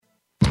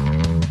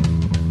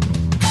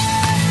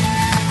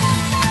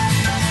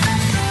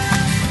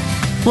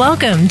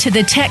Welcome to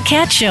the Tech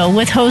Cat Show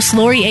with host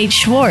Lori H.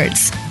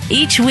 Schwartz.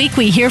 Each week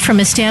we hear from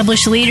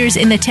established leaders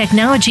in the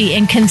technology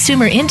and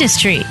consumer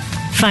industry.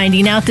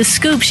 Finding out the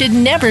scoop should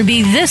never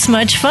be this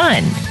much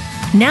fun.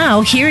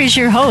 Now, here is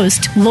your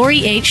host,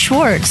 Lori H.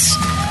 Schwartz.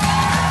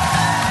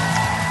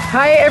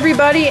 Hi,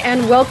 everybody,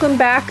 and welcome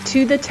back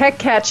to the Tech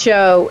Cat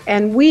Show.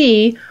 And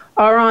we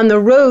are on the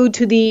road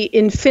to the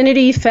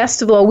Infinity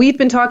Festival. We've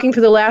been talking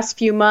for the last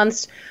few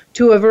months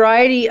to a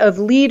variety of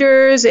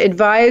leaders,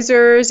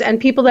 advisors, and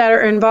people that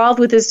are involved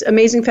with this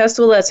amazing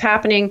festival that's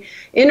happening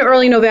in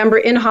early November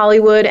in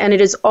Hollywood. And it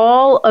is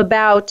all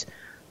about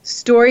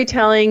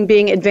storytelling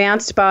being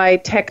advanced by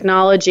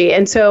technology.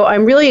 And so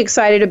I'm really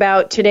excited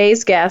about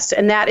today's guest,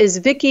 and that is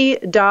Vicki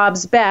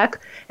Dobbs Beck.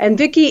 And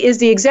Vicki is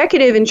the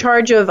executive in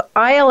charge of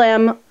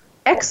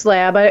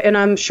ILMxLAB, and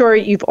I'm sure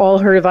you've all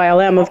heard of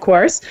ILM, of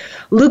course,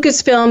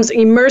 Lucasfilm's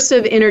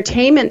immersive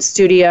entertainment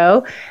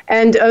studio.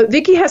 And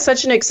Vicki has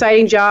such an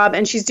exciting job,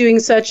 and she's doing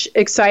such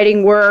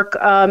exciting work,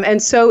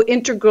 and so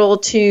integral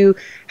to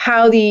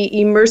how the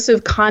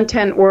immersive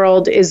content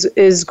world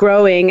is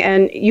growing.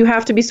 And you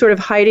have to be sort of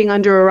hiding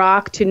under a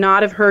rock to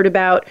not have heard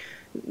about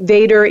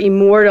Vader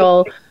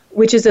Immortal,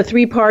 which is a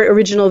 3-part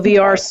original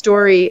VR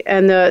story,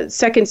 and the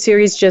second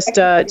series just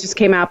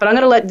came out. But I'm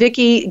going to let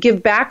Vicki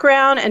give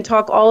background and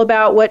talk all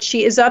about what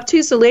she is up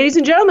to. So, ladies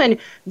and gentlemen,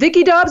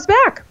 Vicki Dobbs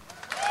Beck.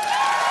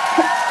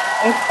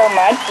 Thanks so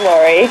much,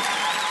 Lori.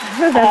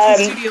 That's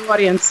the studio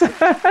audience.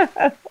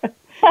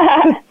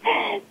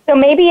 So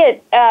maybe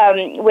it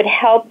would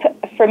help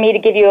for me to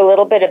give you a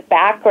little bit of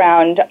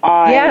background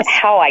on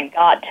how I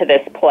got to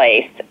this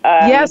place.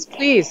 Yes,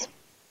 please.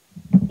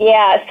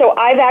 Yeah, so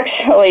I've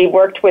actually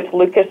worked with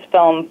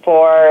Lucasfilm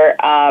for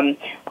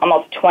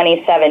almost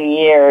 27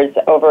 years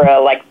over a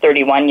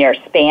 31-year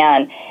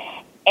span,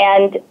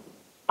 and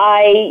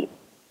I've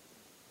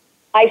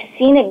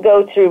seen it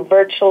go through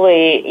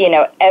virtually,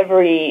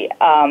 every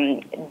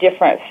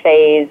different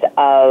phase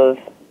of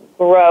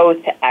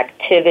growth,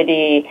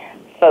 activity,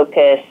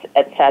 focus,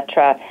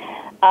 etc.,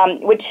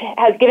 which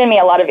has given me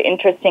a lot of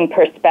interesting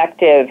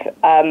perspective.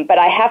 But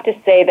I have to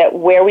say that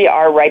where we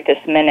are right this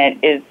minute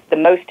is the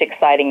most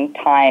exciting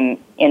time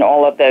in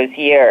all of those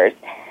years,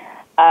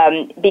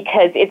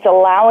 because it's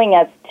allowing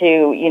us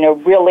to,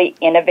 really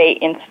innovate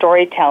in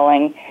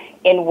storytelling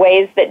in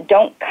ways that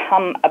don't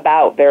come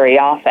about very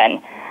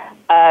often.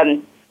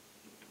 A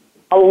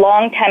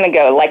long time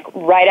ago,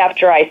 right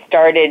after I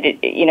started,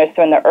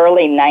 so in the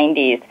early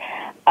 90s,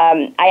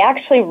 I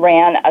actually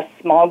ran a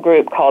small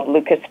group called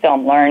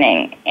Lucasfilm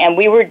Learning, and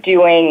we were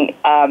doing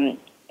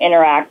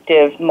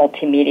interactive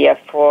multimedia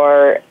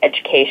for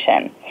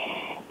education.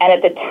 And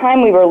at the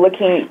time, we were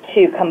looking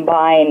to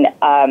combine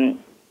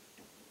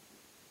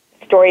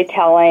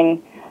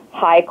storytelling,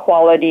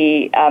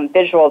 high-quality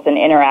visuals, and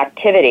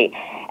interactivity.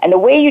 And the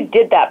way you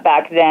did that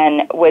back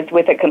then was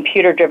with a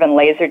computer-driven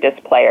laser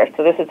displayer.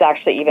 So this is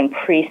actually even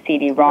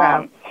pre-CD-ROM.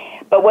 Wow.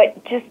 But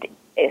what just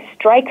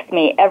strikes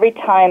me every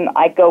time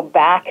I go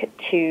back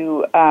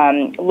to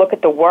look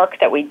at the work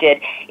that we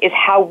did is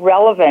how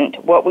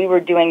relevant what we were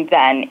doing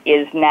then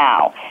is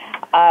now.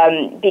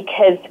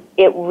 Because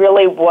it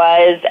really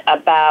was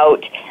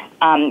about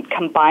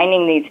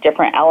combining these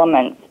different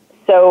elements.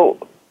 So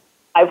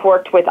I've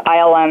worked with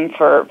ILM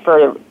for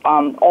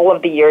all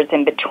of the years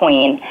in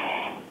between,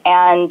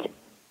 and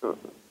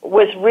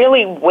was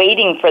really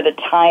waiting for the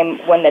time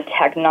when the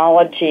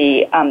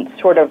technology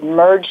sort of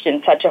merged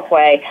in such a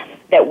way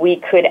that we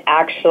could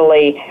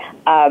actually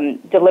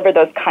deliver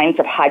those kinds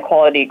of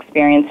high-quality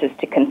experiences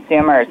to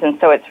consumers. And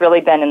so it's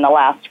really been in the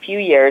last few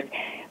years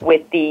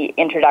with the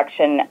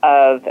introduction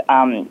of,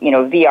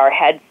 VR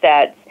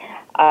headsets,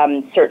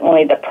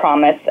 certainly the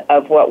promise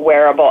of what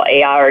wearable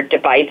AR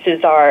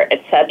devices are,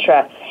 et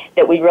cetera,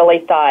 that we really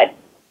thought,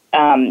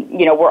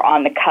 we're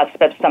on the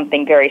cusp of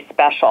something very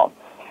special.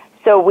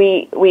 So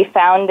we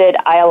founded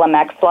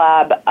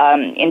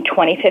ILMxLAB in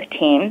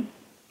 2015.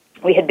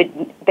 We had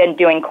been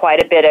doing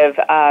quite a bit of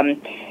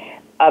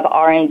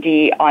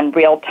R&D on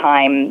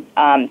real-time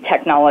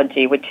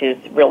technology, which is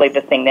really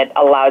the thing that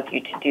allows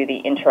you to do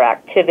the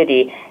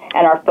interactivity.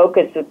 And our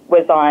focus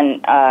was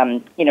on,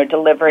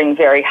 delivering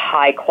very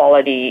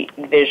high-quality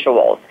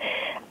visuals,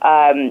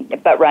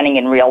 but running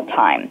in real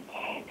time.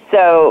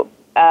 So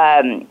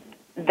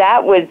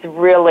that was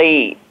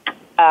really...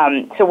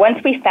 so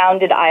once we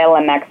founded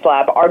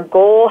ILMxLAB, our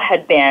goal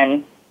had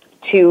been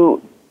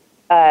to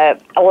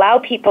allow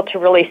people to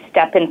really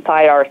step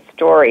inside our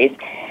stories,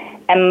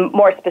 and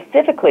more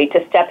specifically,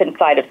 to step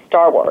inside of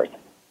Star Wars.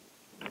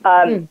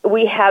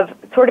 We have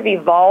sort of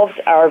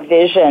evolved our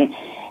vision,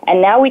 and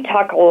now we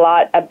talk a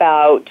lot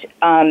about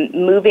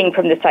moving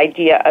from this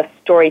idea of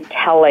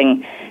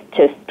storytelling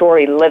to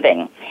story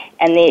living.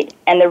 And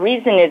the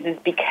reason is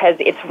because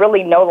it's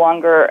really no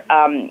longer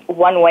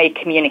one-way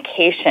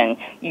communication.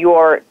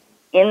 You're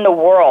in the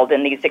world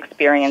in these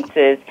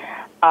experiences,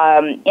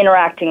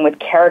 interacting with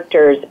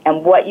characters,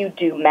 and what you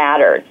do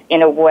matters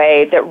in a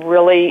way that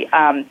really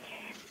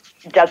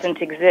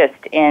doesn't exist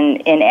in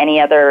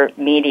any other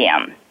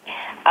medium.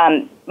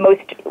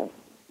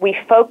 We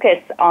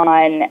focus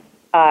on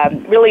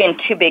really in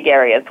two big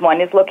areas.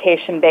 One is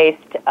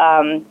location-based,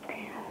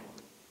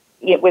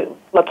 with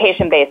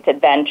location-based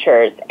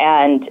adventures,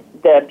 and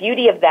the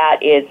beauty of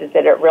that is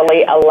that it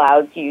really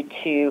allows you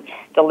to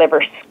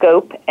deliver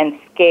scope and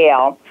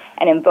scale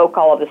and invoke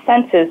all of the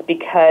senses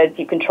because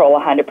you control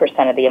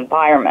 100% of the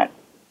environment.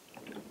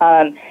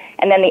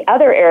 And then the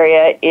other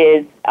area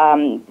is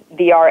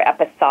VR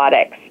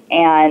episodics,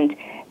 and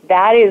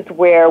that is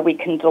where we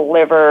can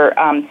deliver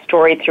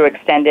story through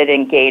extended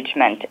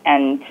engagement.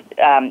 And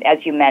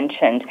as you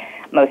mentioned,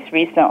 most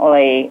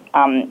recently,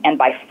 and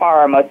by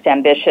far our most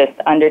ambitious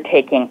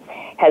undertaking,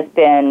 has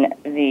been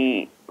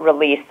the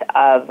release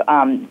of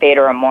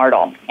Vader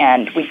Immortal.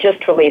 And we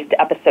just released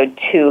episode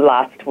 2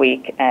 last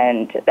week,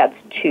 and that's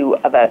 2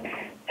 of a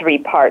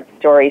 3-part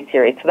story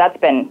series. So that's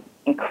been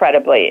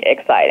incredibly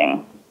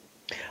exciting.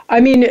 I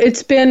mean,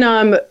 it's been,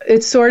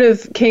 it sort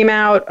of came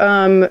out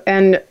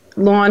and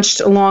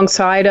launched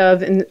alongside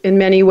of, in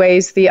many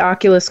ways, the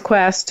Oculus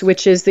Quest,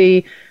 which is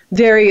the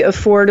very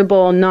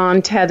affordable,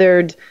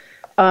 non-tethered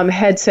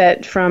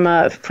headset from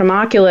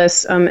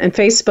Oculus and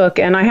Facebook.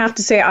 And I have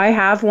to say, I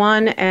have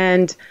one,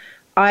 and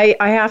I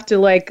have to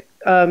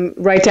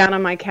write down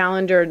on my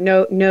calendar,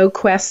 no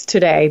Quest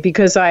today,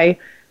 because I,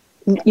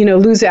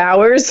 lose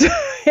hours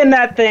in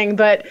that thing.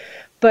 But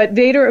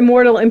Vader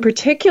Immortal in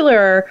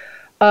particular,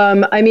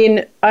 I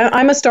mean,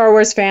 I'm a Star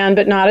Wars fan,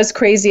 but not as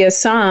crazy as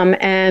some,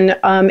 and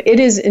it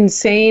is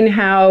insane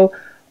how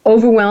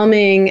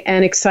overwhelming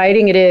and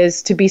exciting it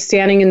is to be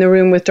standing in the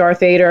room with Darth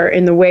Vader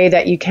in the way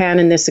that you can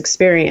in this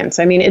experience.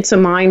 I mean, it's a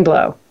mind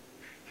blow.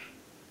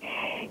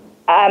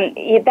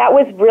 That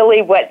was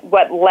really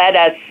what led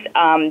us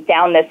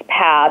down this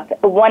path.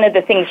 One of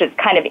the things that's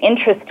kind of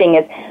interesting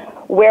is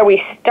where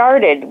we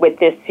started with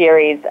this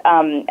series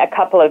a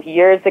couple of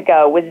years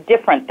ago was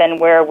different than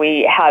where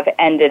we have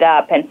ended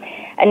up. And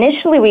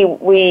initially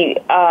we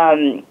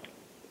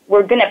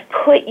were going to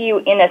put you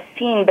in a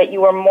scene, but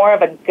you were more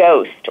of a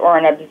ghost or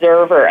an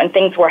observer, and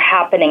things were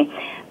happening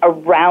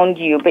around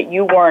you, but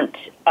you weren't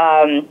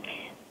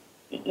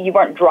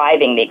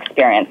driving the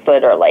experience,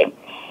 literally.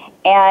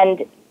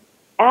 And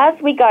as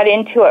we got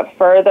into it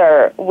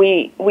further,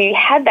 we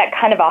had that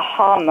kind of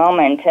aha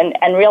moment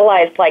and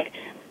realized,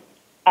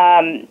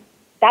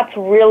 that's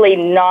really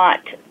not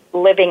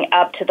living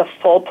up to the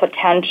full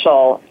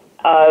potential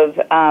of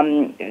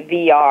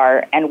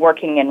VR and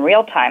working in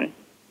real time.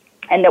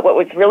 And that what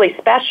was really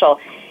special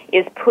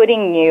is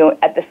putting you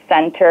at the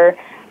center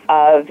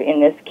of, in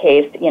this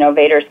case,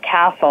 Vader's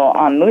castle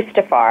on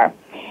Mustafar,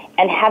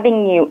 and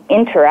having you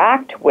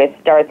interact with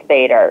Darth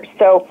Vader.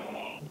 So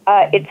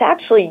it's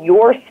actually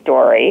your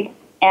story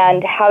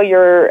and how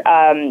your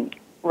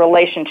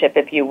relationship,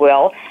 if you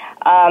will,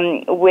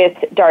 with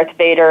Darth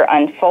Vader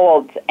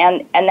unfolds.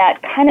 And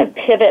that kind of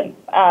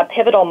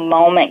pivotal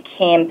moment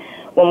came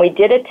when we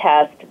did a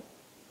test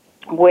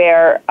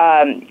where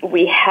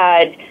we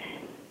had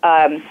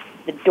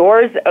the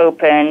doors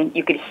open.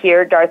 You could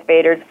hear Darth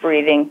Vader's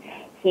breathing.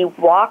 He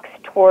walks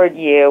toward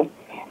you,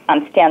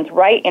 stands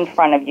right in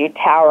front of you,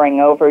 towering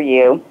over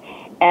you,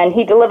 and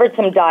he delivered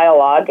some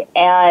dialogue,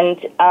 and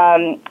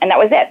that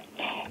was it.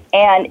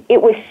 And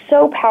it was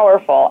so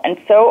powerful and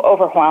so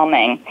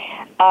overwhelming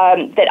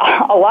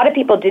that a lot of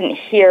people didn't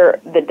hear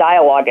the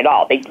dialogue at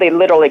all. They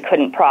literally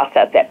couldn't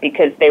process it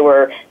because they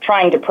were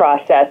trying to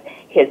process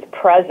his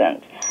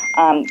presence,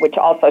 which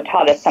also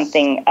taught us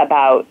something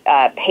about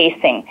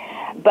pacing.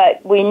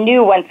 But we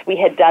knew once we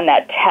had done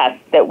that test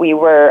that we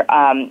were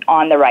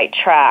on the right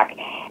track.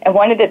 And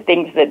one of the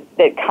things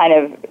that kind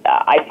of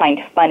I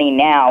find funny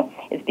now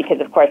is because,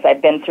 of course,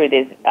 I've been through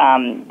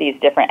these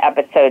different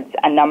episodes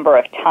a number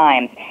of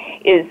times,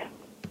 is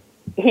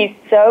he's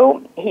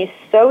so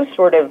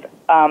sort of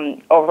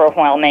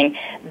overwhelming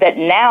that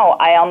now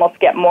I almost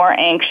get more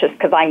anxious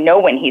because I know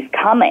when he's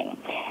coming.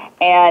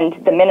 And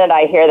the minute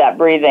I hear that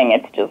breathing,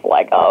 it's just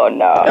like, oh,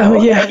 no.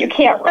 Oh, yeah. You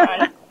can't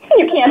run.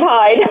 You can't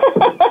hide.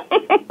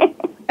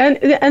 And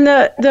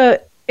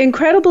the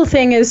incredible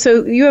thing is,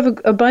 so you have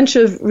a bunch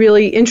of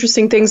really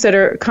interesting things that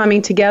are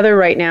coming together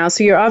right now.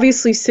 So you're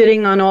obviously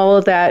sitting on all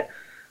of that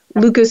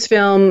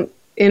Lucasfilm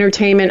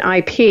entertainment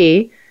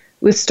IP,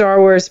 with Star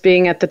Wars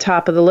being at the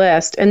top of the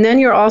list. And then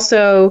you're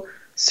also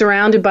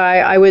surrounded by,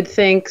 I would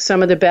think,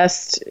 some of the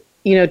best,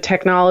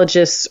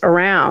 technologists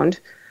around,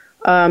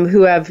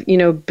 who have,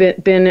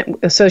 been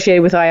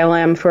associated with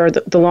ILM for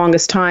the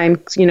longest time,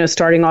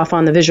 starting off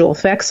on the visual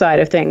effects side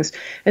of things.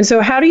 And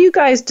so how do you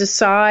guys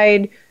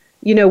decide,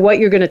 what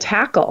you're going to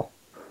tackle?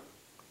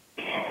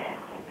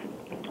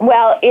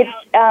 Well, it's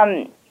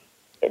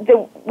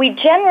we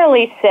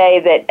generally say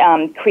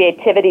that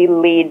creativity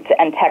leads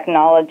and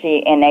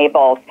technology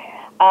enables.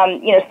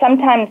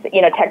 Sometimes,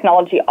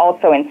 technology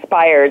also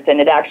inspires, and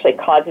it actually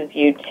causes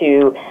you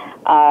to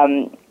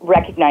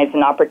recognize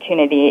an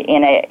opportunity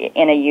in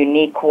a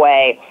unique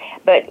way.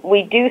 But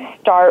we do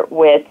start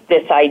with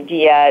this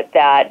idea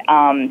that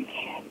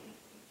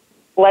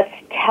let's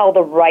tell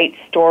the right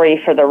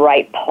story for the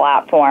right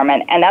platform,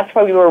 and that's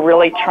why we were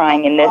really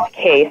trying in this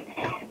case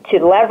to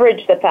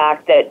leverage the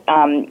fact that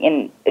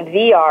in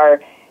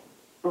VR,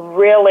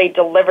 really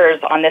delivers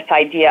on this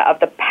idea of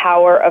the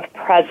power of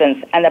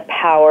presence and the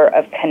power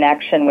of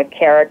connection with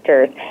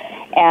characters.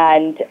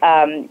 And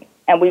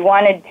we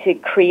wanted to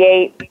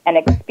create an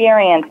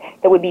experience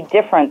that would be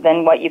different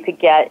than what you could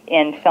get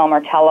in film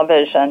or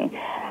television.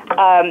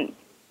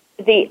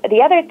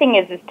 The other thing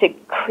is to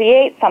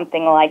create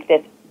something like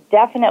this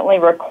definitely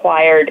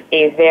required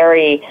a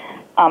very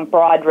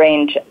broad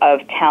range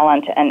of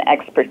talent and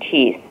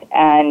expertise.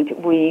 And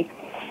we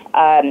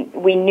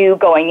knew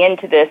going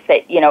into this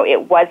that,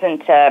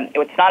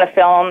 it's not a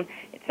film,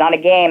 it's not a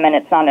game, and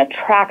it's not an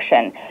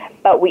attraction.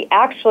 But we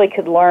actually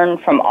could learn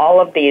from all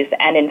of these,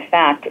 and in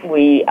fact,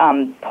 we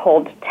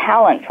pulled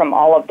talent from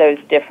all of those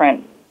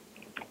different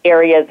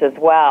areas as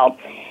well.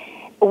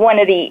 One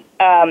of the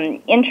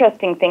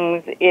interesting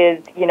things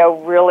is,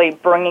 really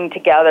bringing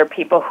together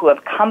people who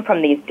have come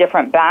from these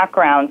different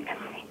backgrounds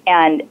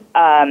and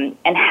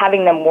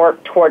having them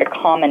work toward a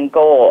common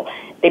goal.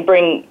 They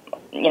bring,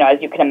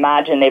 as you can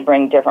imagine, they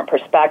bring different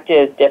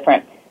perspectives,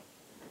 different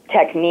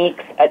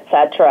techniques,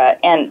 etc.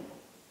 And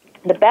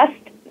the best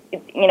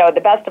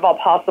of all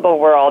possible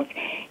worlds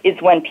is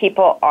when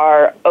people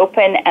are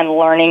open and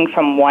learning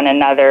from one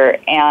another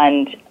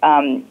and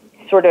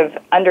sort of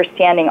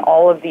understanding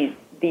all of these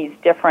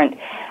different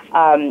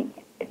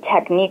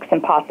techniques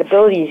and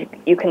possibilities.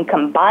 You can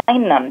combine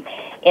them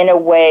in a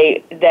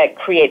way that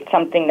creates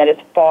something that is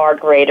far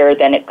greater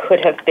than it could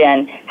have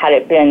been had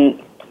it been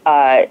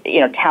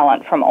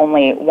talent from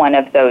only one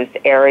of those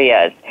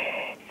areas.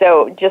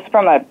 So just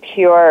from a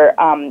pure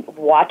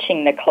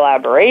watching the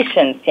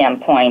collaboration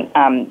standpoint,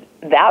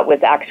 that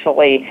was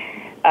actually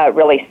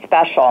really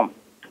special.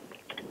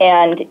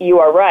 And you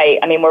are right.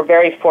 I mean, we're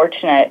very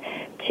fortunate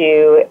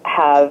to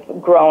have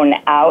grown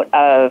out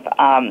of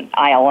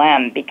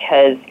ILM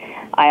because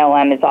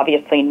ILM is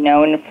obviously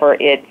known for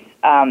its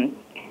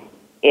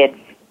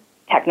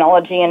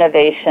technology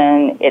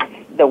innovation,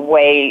 it's the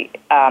way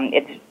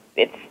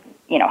it's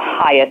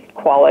highest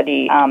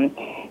quality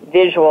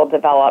visual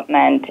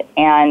development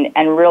and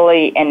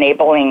really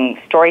enabling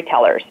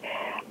storytellers.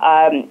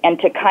 And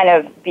to kind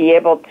of be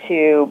able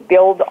to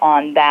build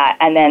on that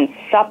and then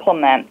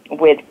supplement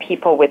with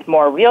people with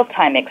more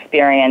real-time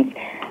experience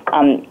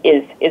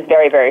is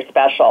very, very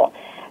special.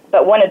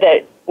 But one of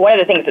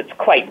the things that's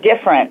quite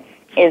different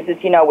is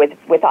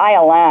with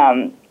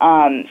ILM,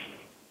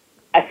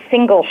 a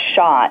single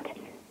shot,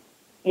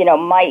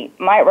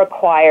 might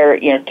require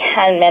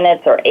 10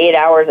 minutes or 8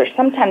 hours or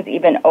sometimes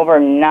even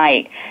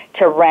overnight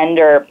to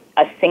render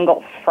a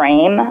single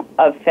frame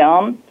of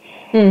film.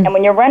 And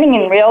when you're running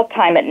in real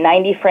time at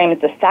 90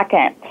 frames a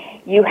second,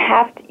 you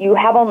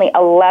have only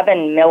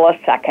 11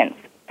 milliseconds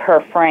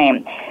per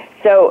frame.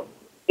 So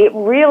it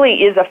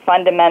really is a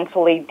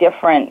fundamentally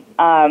different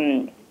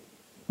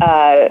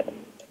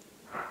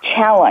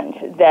challenge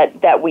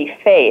that we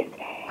face.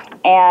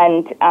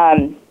 And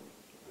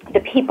the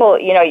people,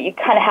 you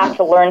kind of have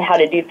to learn how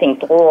to do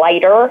things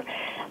lighter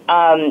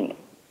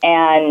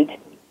and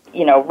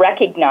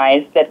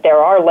recognize that there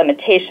are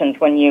limitations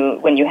when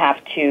you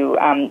have to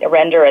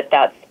render at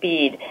that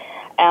speed.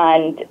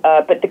 And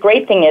but the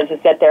great thing is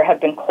that there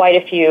have been quite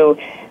a few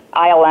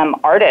ILM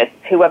artists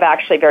who have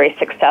actually very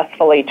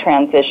successfully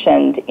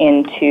transitioned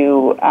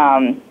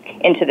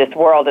into this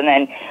world. And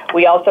then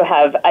we also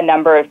have a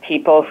number of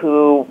people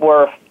who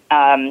were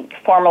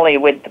formerly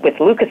with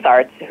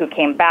LucasArts who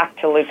came back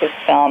to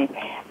Lucasfilm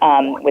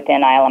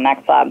within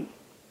ILMxLAB.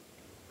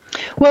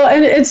 Well,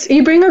 and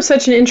you bring up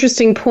such an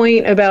interesting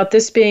point about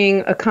this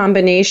being a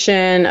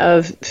combination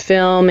of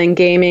film and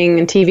gaming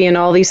and TV and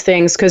all these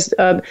things, because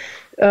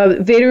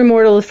Vader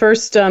Immortal, the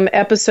first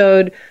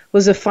episode,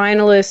 was a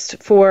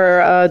finalist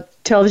for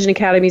Television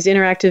Academy's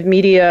Interactive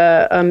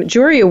Media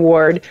Jury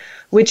Award,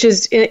 which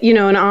is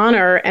an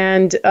honor,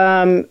 and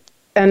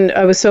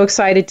I was so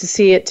excited to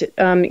see it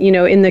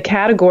in the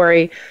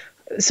category.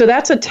 So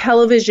that's a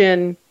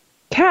television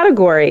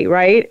category,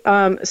 right?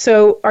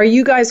 So are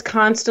you guys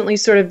constantly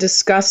sort of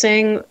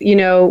discussing,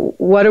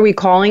 what are we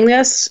calling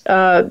this?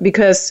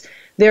 Because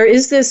there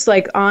is this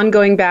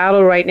ongoing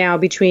battle right now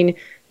between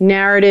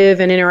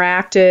narrative and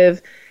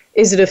interactive.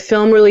 Is it a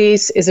film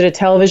release? Is it a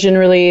television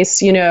release?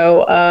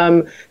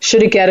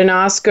 Should it get an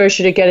Oscar?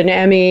 Should it get an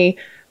Emmy?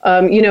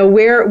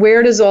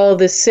 Where does all of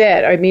this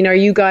sit? I mean, are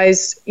you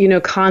guys,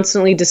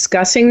 constantly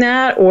discussing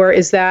that, or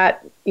is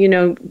that,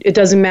 it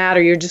doesn't matter,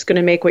 you're just going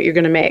to make what you're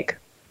going to make?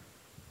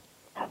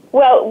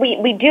 Well,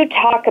 we do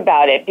talk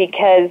about it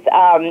because,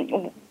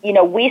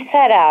 we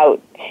set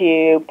out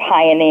to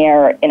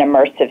pioneer in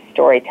immersive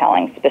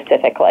storytelling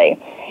specifically.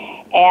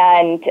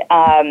 And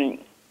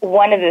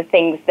one of the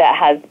things that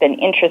has been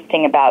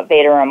interesting about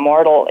Vader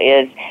Immortal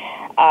is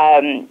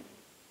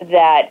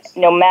that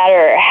no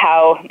matter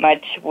how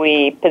much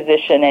we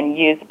position and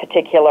use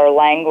particular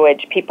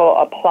language, people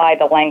apply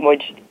the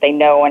language they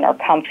know and are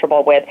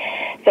comfortable with.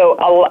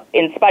 So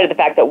in spite of the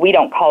fact that we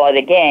don't call it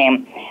a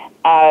game,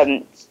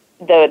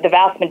 the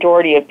vast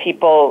majority of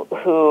people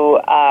who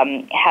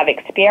have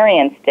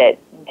experienced it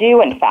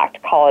do, in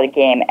fact, call it a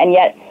game. And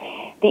yet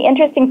the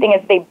interesting thing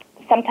is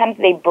sometimes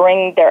they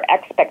bring their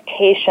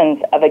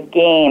expectations of a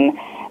game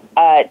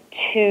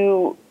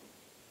to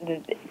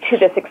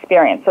this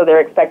experience. So they're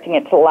expecting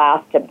it to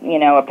last,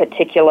 a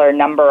particular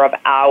number of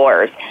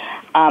hours,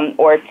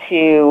 or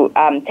to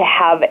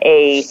have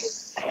a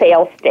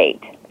fail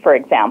state, for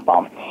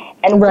example.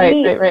 And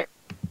right.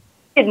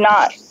 Did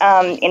not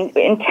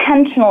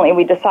intentionally.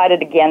 We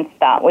decided against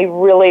that. We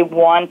really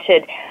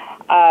wanted,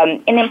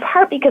 and in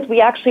part because we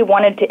actually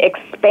wanted to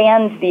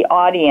expand the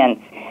audience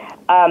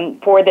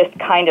for this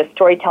kind of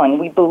storytelling.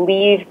 We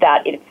believe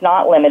that it's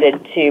not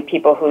limited to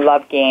people who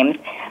love games,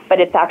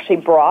 but it's actually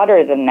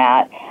broader than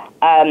that.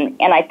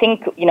 And I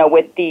think,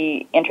 with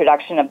the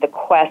introduction of the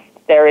Quest,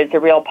 there is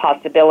a real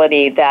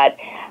possibility that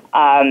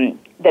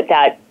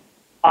that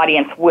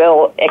audience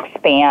will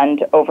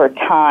expand over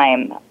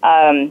time.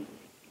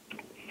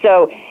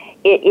 So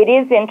it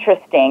is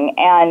interesting,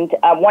 and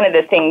one of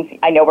the things,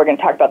 I know we're going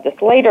to talk about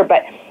this later,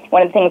 but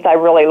one of the things I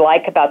really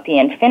like about the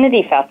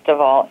Infinity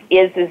Festival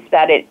is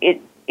that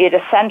it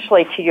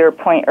essentially, to your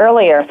point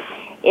earlier,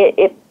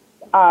 it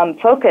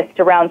focused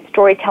around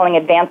storytelling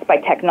advanced by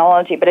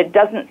technology, but it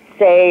doesn't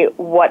say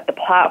what the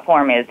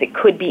platform is. It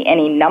could be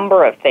any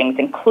number of things,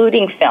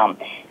 including film,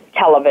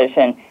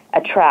 television,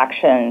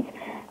 attractions,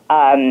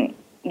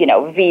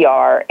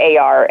 VR,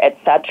 AR,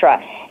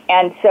 etc.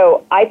 And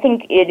so I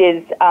think it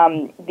is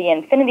the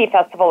Infinity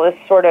Festival is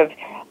sort of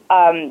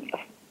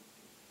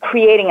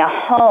creating a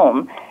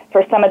home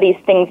for some of these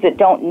things that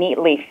don't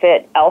neatly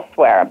fit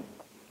elsewhere.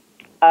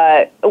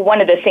 One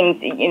of the things,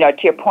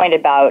 to your point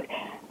about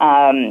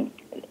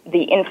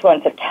the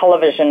influence of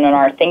television in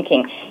our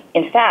thinking,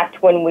 in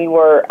fact, when we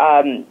were,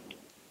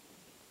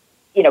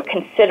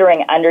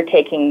 considering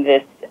undertaking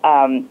this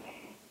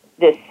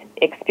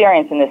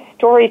experience in this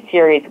story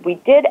series, we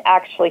did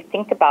actually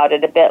think about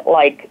it a bit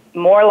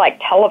more like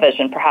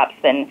television, perhaps,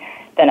 than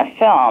a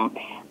film,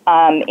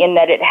 in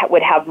that it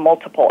would have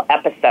multiple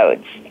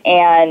episodes,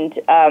 and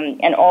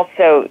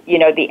also,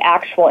 the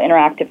actual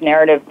interactive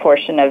narrative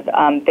portion of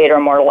Vader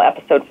Immortal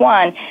Episode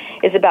 1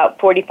 is about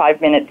 45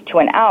 minutes to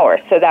an hour,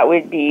 so that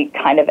would be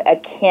kind of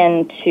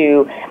akin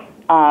to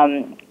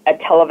a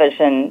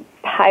television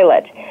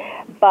pilot.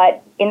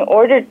 But in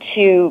order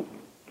to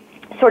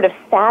sort of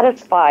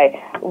satisfy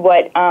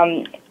what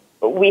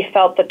we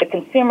felt that the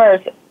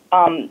consumers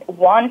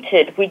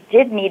wanted, we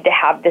did need to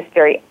have this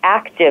very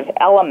active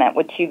element,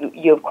 which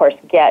you of course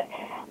get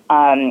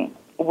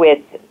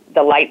with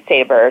the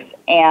lightsabers,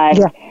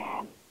 and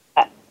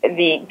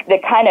the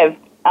kind of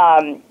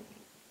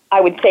I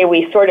would say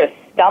we sort of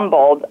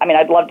stumbled. I mean,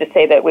 I'd love to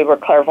say that we were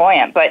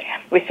clairvoyant, but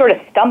we sort of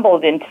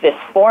stumbled into this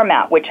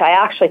format, which I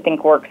actually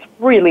think works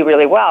really,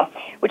 really well,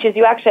 which is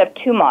you actually have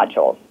two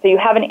modules. So you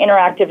have an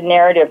interactive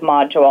narrative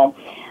module,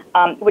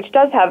 which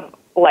does have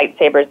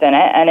lightsabers in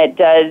it, and it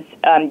does,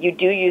 you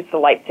do use the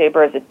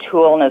lightsaber as a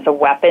tool and as a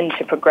weapon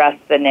to progress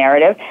the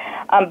narrative.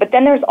 But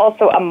then there's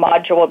also a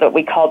module that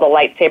we call the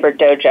Lightsaber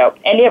Dojo,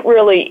 and it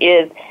really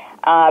is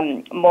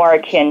more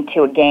akin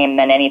to a game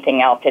than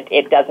anything else.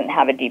 It doesn't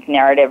have a deep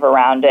narrative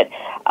around it.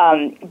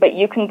 But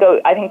you can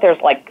go, I think there's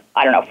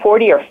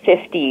 40 or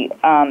 50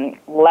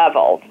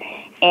 levels.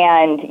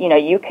 And,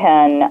 you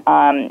can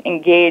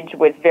engage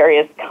with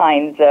various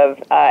kinds of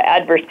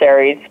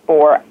adversaries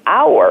for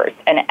hours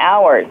and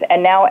hours.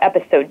 And now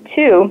Episode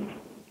 2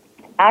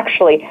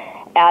 actually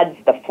adds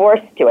the Force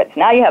to it.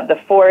 So now you have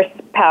the Force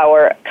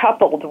power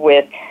coupled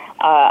with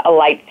a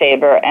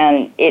lightsaber,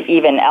 and it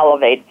even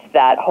elevates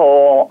that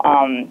whole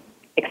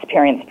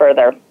experience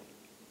further.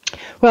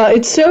 Well,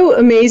 it's so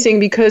amazing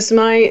because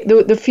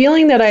the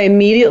feeling that I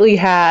immediately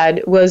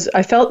had was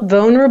I felt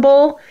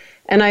vulnerable,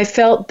 and I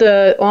felt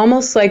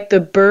almost like the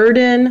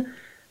burden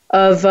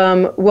of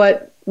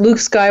what Luke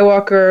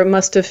Skywalker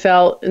must have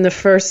felt in the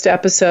first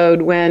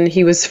episode when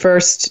he was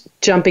first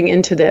jumping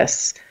into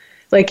this.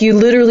 Like, you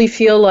literally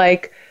feel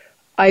like,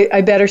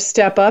 I better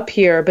step up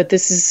here, but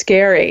this is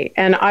scary.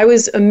 And I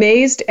was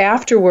amazed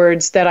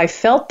afterwards that I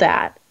felt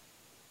that.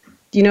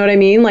 Do you know what I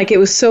mean? Like, it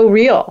was so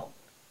real.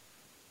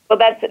 Well,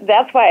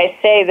 that's why I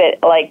say that,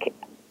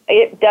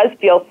 it does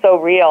feel so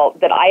real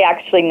that I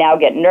actually now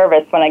get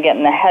nervous when I get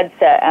in the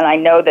headset and I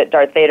know that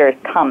Darth Vader is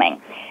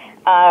coming.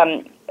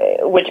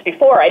 Which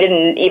before I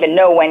didn't even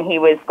know when he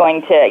was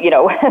going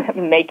to,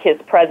 make his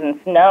presence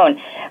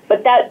known.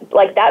 But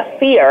that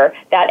fear,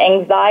 that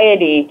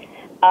anxiety,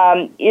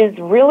 is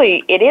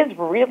really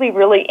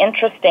really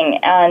interesting.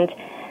 And,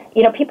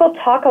 people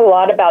talk a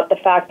lot about the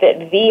fact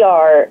that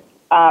VR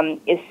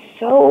is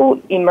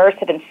so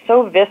immersive and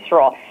so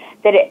visceral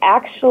that it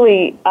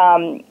actually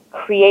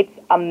creates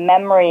a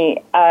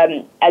memory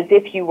as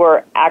if you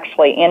were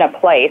actually in a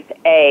place,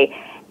 A,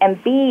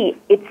 and B,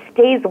 it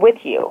stays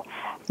with you.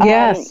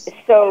 Yes.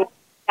 So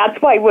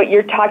that's why what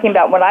you're talking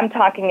about, what I'm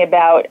talking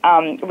about,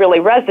 really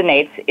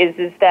resonates,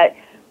 is that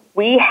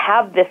we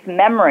have this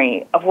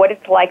memory of what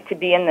it's like to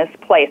be in this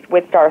place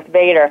with Darth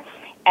Vader,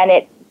 and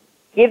it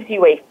gives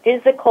you a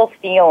physical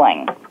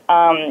feeling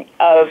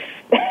of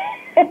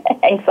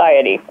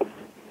anxiety.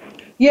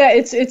 Yeah,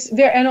 it's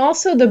there, and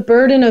also the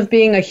burden of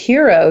being a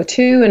hero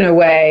too, in a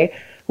way,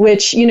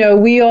 which,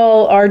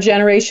 our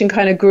generation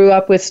kind of grew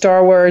up with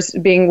Star Wars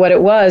being what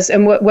it was.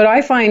 And what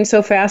I find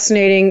so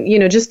fascinating,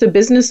 just the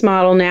business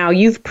model now,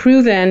 you've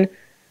proven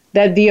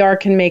that VR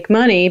can make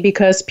money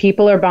because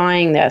people are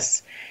buying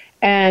this.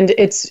 And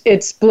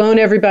it's blown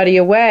everybody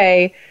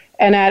away.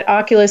 And at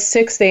Oculus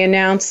 6, they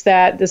announced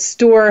that the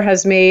store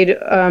has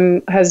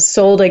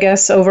sold, I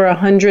guess, over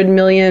 $100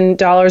 million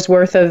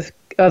worth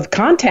of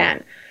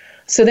content.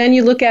 So then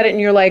you look at it and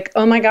you're like,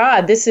 oh my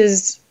God, this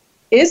is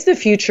the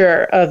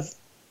future of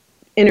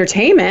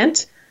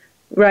entertainment,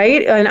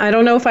 right? And I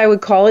don't know if I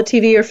would call it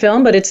TV or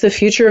film, but it's the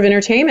future of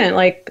entertainment.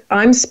 Like,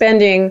 I'm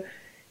spending,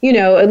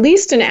 at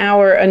least an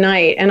hour a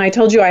night. And I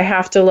told you I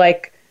have to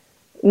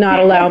not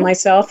allow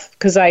myself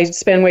because I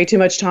spend way too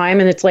much time,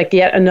 and it's like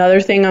yet another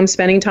thing I'm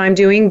spending time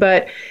doing.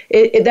 But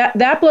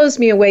that blows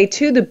me away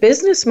too. The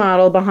business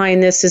model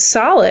behind this is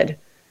solid,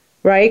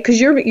 right?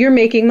 Because you're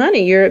making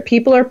money.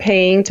 People are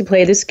paying to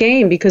play this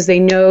game because they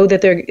know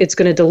that it's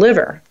going to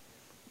deliver.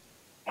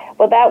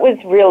 Well, that was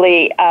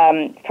really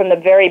from the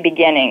very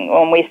beginning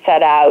when we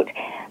set out,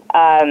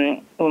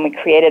 when we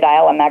created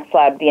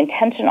ILMxLAB. The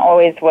intention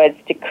always was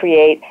to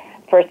create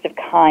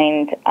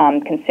first-of-kind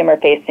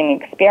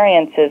consumer-facing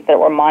experiences that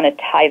were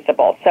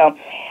monetizable. So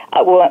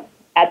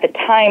at the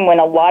time when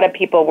a lot of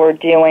people were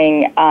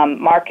doing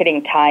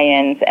marketing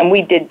tie-ins, and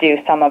we did do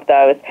some of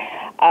those,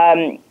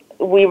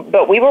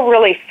 but we were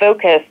really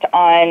focused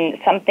on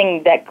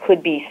something that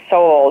could be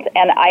sold.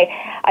 And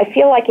I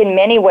feel like in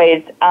many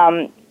ways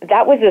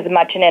that was as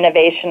much an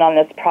innovation on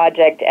this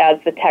project as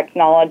the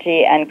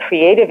technology and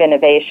creative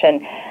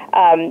innovation,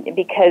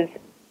 because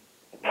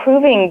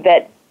proving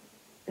that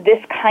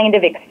this kind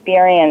of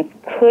experience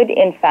could,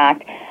 in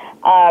fact,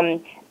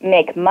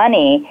 make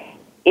money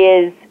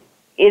is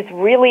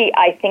really,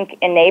 I think,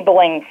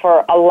 enabling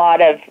for a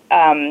lot of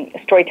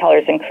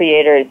storytellers and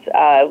creators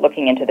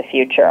looking into the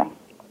future.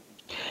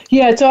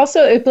 Yeah,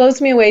 it blows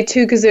me away,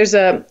 too, because there's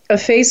a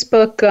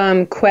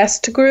Facebook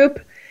Quest group,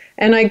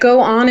 and I go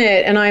on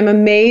it, and I'm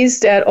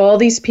amazed at all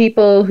these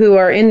people who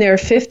are in their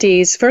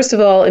 50s, first of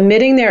all,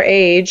 admitting their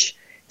age,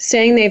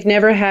 saying they've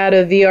never had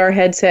a VR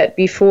headset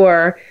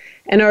before,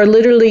 and are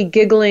literally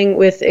giggling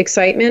with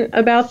excitement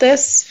about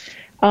this.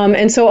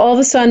 And so all of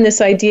a sudden,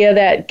 this idea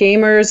that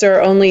gamers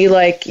are only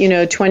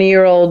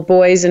 20-year-old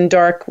boys in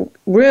dark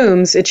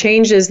rooms, it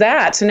changes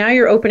that. So now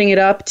you're opening it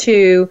up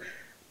to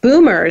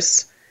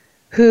boomers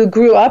who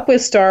grew up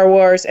with Star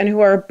Wars and who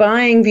are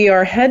buying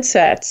VR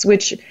headsets,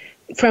 which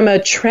from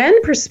a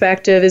trend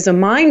perspective is a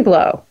mind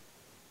blow,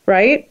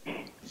 right?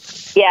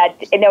 Yeah,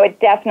 no, it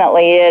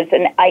definitely is.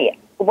 And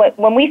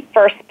when we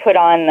first put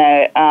on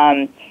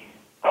the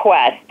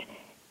Quest,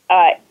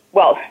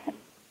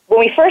 when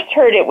we first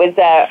heard it was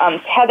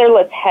a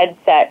tetherless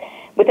headset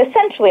with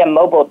essentially a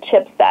mobile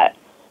chipset.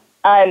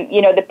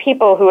 The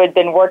people who had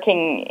been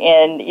working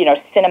in,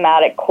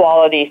 cinematic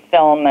quality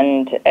film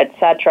and et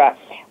cetera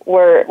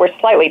were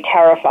slightly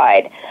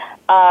terrified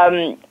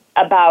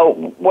about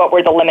what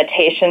were the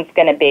limitations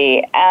going to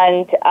be.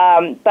 And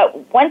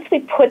but once we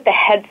put the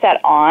headset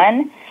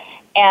on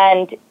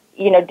and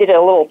did a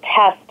little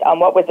test on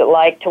what was it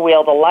like to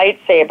wield a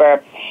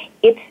lightsaber,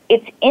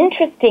 it's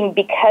interesting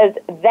because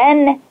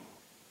then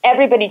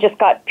everybody just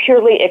got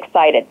purely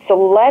excited. So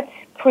let's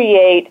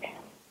create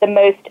the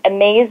most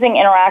amazing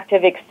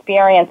interactive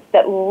experience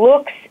that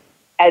looks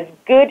as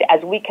good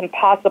as we can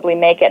possibly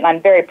make it. And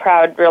I'm very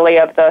proud, really,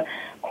 of the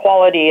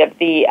quality of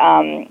the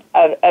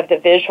of the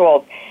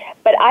visuals.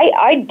 But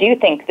I do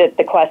think that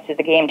the Quest is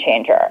a game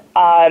changer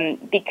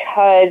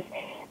because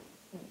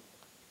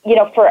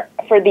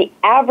for the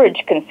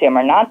average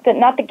consumer, not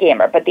the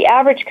gamer, but the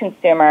average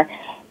consumer,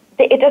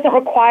 it doesn't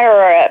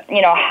require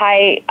a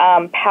high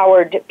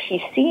powered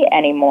PC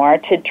anymore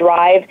to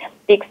drive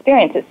the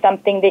experience. It's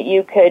something that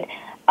you could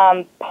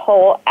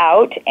pull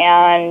out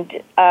and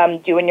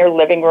do in your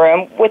living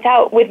room with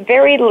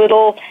very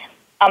little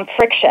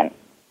friction.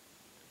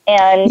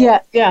 And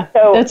yeah.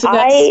 So that's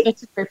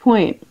a great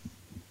point.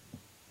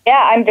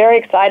 Yeah, I'm very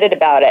excited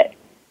about it.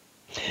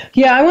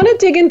 Yeah, I want to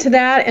dig into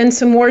that and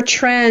some more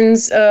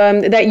trends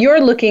that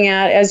you're looking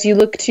at as you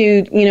look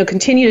to,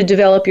 continue to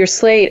develop your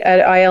slate at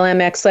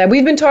ILMxLAB.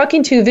 We've been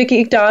talking to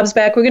Vicki Dobbs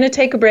Beck. We're going to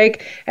take a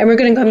break, and we're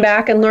going to come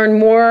back and learn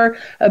more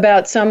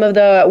about some of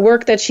the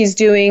work that she's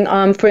doing in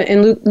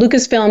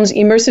Lucasfilm's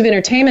immersive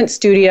entertainment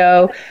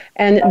studio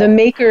and the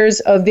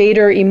makers of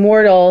Vader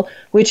Immortal,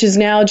 which is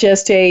now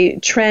just a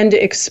trend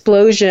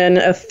explosion,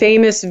 a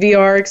famous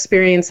VR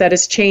experience that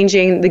is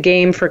changing the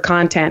game for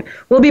content.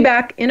 We'll be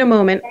back in a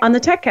moment on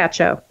the Tech Cat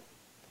Show.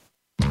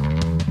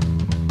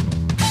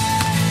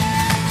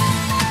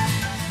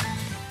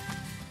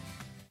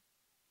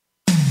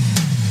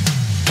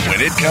 When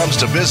it comes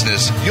to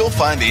business, you'll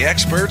find the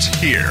experts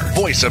here.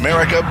 Voice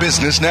America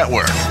Business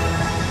Network.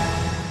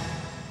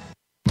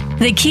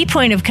 The key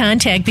point of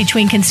contact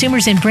between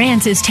consumers and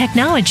brands is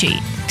technology.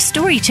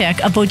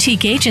 StoryTech, a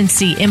boutique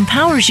agency,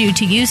 empowers you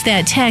to use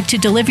that tech to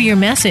deliver your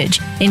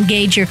message,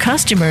 engage your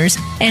customers,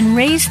 and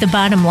raise the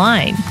bottom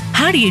line.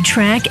 How do you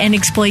track and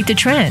exploit the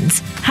trends?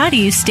 How do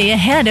you stay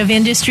ahead of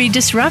industry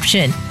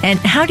disruption? And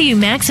how do you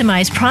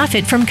maximize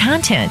profit from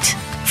content?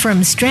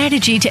 From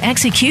strategy to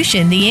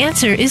execution, the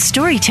answer is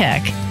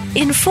StoryTech.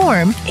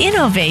 Inform,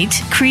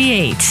 innovate,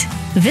 create.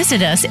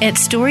 Visit us at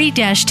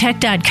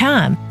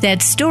story-tech.com.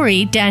 That's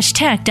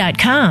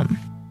story-tech.com.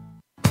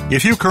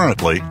 If you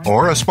currently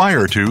or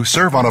aspire to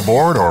serve on a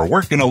board or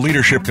work in a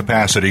leadership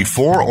capacity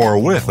for or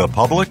with a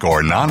public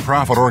or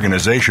nonprofit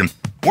organization,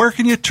 where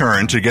can you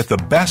turn to get the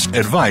best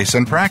advice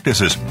and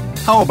practices?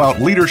 How about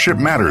Leadership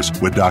Matters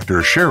with Dr.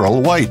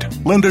 Cheryl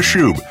White, Linda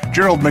Shube,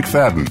 Gerald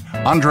McFadden,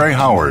 Andre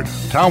Howard,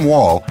 Tom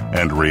Wall,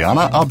 and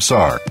Rihanna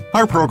Absar?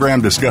 Our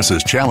program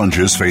discusses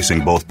challenges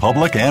facing both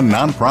public and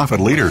nonprofit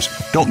leaders.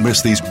 Don't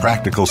miss these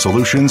practical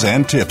solutions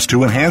and tips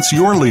to enhance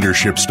your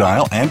leadership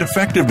style and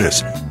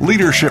effectiveness.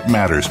 Leadership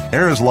Matters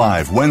airs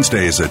live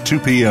Wednesdays at 2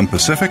 p.m.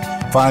 Pacific,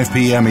 5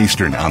 p.m.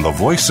 Eastern on the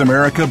Voice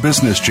America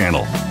Business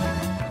Channel.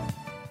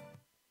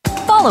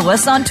 Follow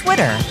us on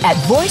Twitter at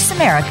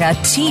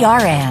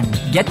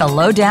VoiceAmericaTRN. Get the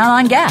lowdown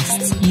on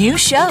guests, new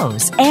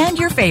shows, and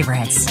your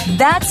favorites.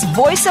 That's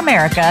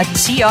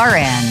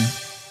VoiceAmericaTRN.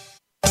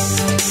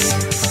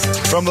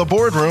 From the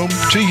boardroom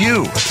to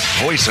you,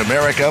 Voice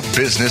America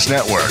Business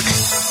Network.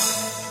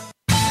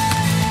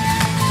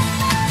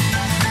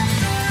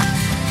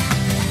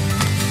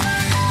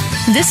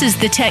 This is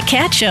the Tech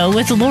Cat Show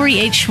with Lori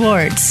H.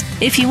 Schwartz.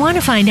 If you want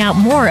to find out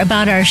more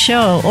about our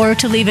show or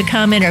to leave a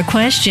comment or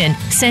question,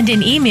 send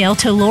an email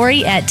to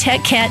Lori at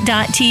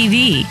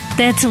techcat.tv.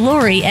 That's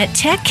Lori at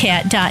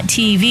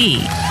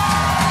techcat.tv.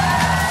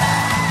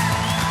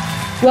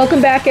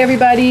 Welcome back,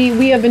 everybody.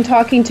 We have been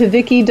talking to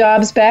Vicki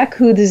Dobbs Beck,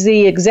 who is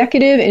the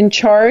executive in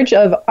charge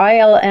of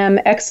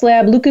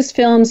ILMxLAB,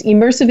 Lucasfilm's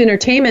immersive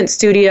entertainment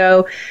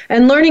studio,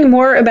 and learning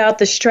more about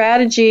the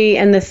strategy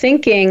and the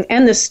thinking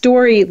and the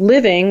story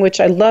living,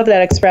 which I love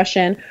that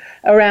expression,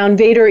 around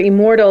Vader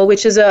Immortal,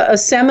 which is a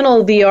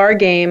seminal VR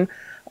game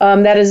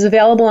that is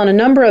available on a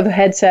number of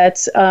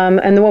headsets.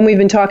 And the one we've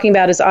been talking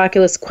about is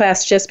Oculus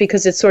Quest, just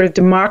because it's sort of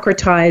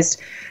democratized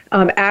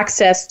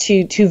access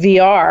to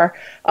VR.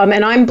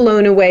 And I'm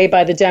blown away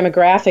by the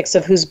demographics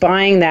of who's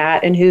buying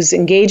that and who's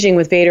engaging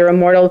with Vader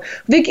Immortal.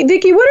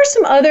 Vicki, what are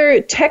some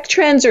other tech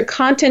trends or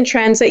content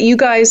trends that you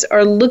guys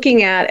are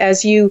looking at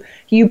as you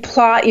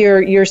plot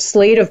your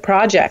slate of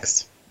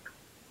projects?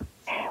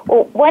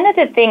 Well, one of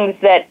the things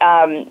that,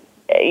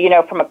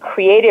 from a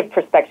creative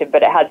perspective,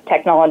 but it has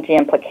technology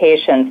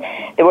implications,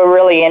 that we're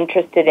really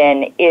interested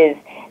in is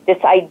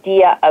this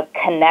idea of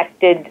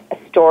connected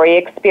story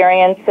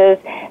experiences,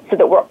 so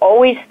that we're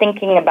always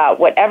thinking about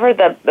whatever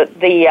the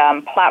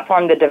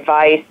platform, the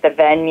device, the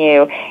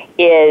venue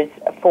is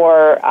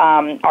for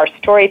our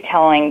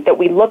storytelling, that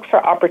we look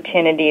for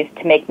opportunities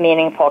to make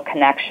meaningful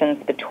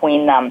connections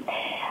between them.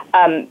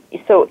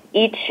 So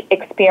each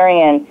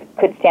experience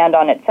could stand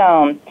on its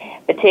own,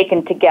 but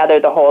taken together,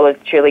 the whole is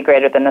truly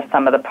greater than the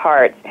sum of the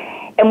parts.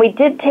 And we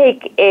did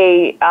take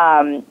a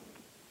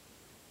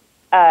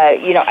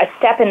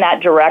step in that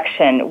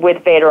direction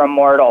with Vader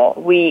Immortal.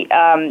 We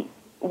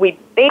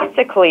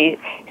basically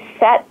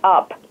set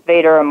up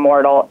Vader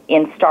Immortal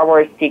in Star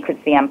Wars Secrets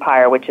of the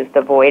Empire, which is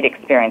the Void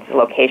experience, the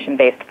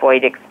location-based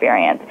Void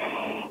experience.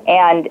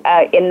 And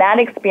in that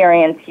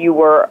experience, you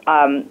were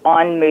on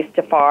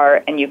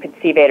Mustafar, and you could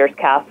see Vader's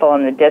castle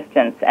in the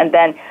distance. And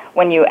then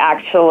when you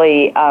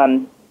actually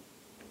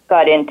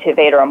got into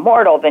Vader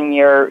Immortal, then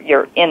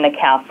you're in the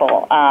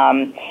castle.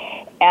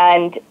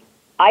 And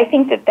I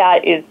think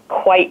that is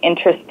quite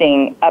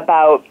interesting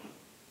about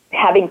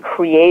having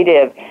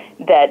creative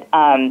that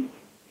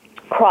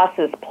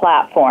crosses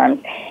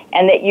platforms,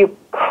 and that you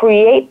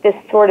create this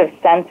sort of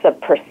sense of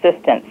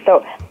persistence.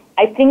 So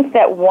I think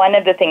that one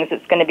of the things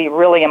that's going to be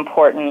really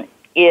important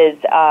is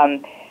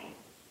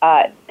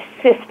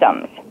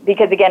systems,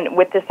 because again,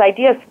 with this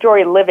idea of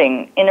story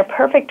living, in a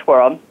perfect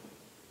world,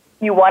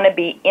 you want to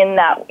be in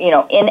that,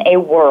 in a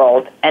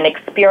world and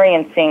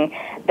experiencing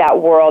that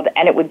world,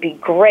 and it would be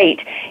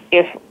great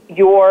if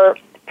your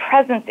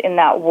presence in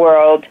that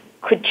world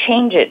could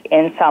change it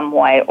in some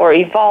way or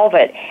evolve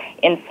it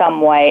in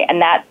some way,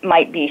 and that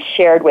might be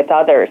shared with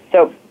others.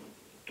 So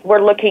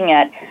we're looking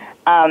at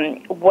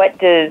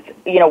what a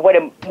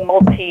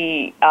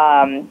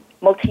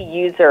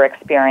multi-user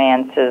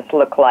experiences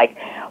look like.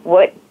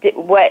 What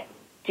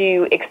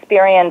do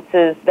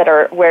experiences that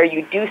are where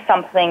you do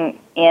something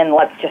in,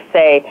 let's just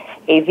say,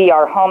 a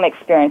VR home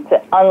experience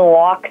that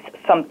unlocks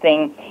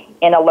something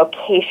in a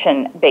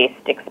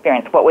location-based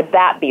experience? What would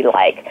that be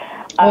like?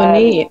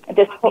 Neat.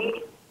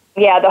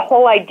 The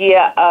whole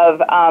idea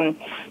of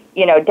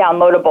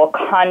downloadable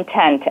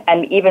content,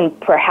 and even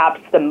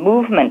perhaps the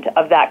movement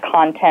of that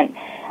content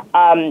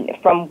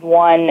from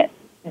one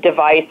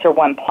device or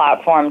one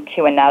platform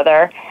to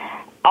another.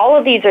 All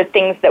of these are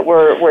things that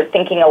we're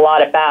thinking a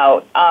lot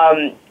about.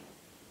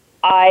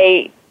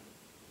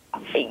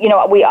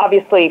 We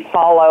obviously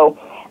follow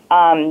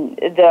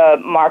the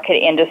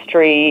market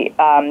industry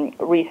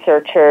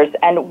researchers,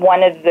 and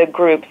one of the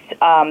groups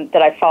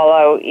that I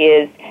follow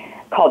is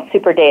called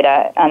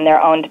Superdata, and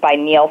they're owned by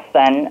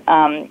Nielsen.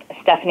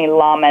 Stephanie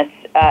Lamas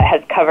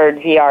has covered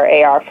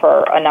VR, AR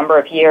for a number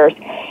of years.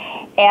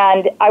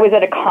 And I was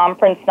at a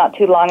conference not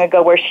too long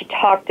ago where she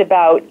talked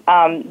about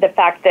the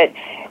fact that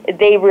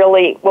they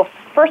really, well,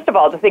 first of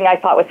all, the thing I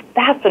thought was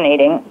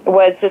fascinating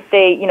was that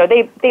they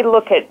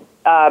look at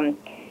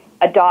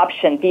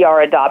adoption,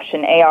 VR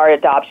adoption, AR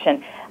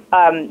adoption,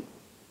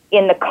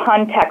 in the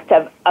context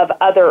of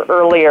other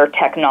earlier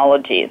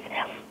technologies,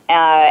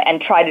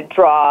 and try to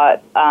draw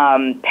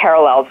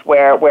parallels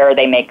where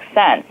they make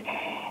sense.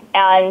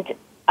 And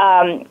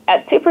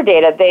at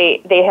Superdata,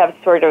 they have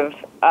sort of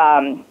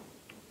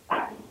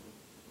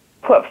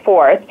put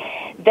forth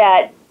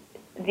that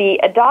the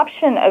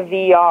adoption of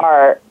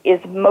VR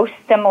is most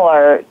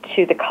similar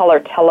to the color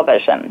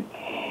television.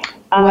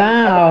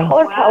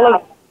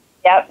 Wow.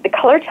 The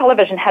color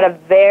television had a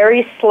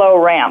very slow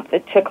ramp.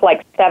 It took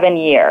like 7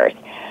 years.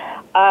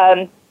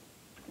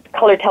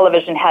 Color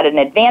television had an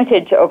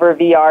advantage over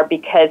VR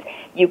because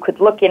you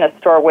could look in a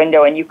store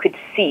window and you could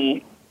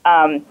see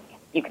what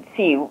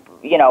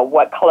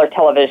color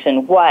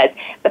television was,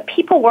 but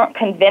people weren't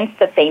convinced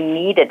that they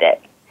needed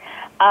it.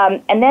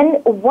 And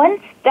then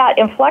once that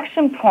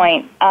inflection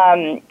point,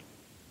 once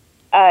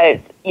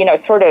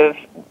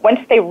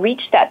they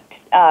reached that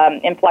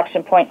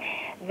inflection point,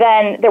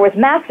 then there was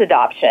mass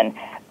adoption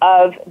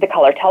of the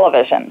color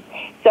television.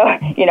 So,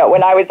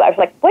 when I was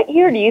like, what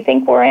year do you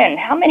think we're in?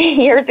 How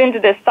many years into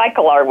this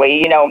cycle are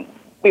we?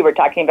 We were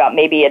talking about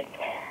maybe it's,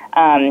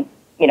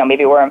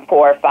 maybe we're in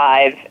 4 or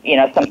 5,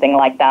 something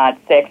like that,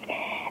 6.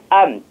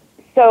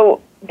 So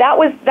that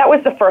was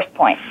the first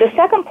point. The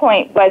second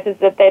point is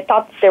that they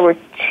thought that there were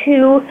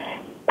 2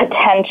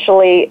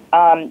 potentially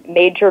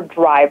major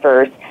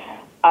drivers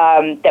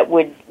that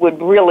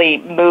would really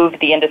move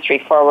the industry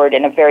forward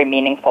in a very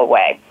meaningful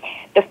way.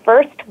 The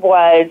first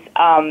was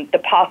the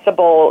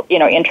possible,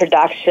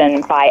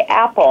 introduction by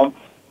Apple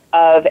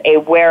of a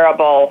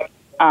wearable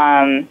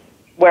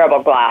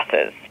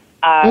glasses.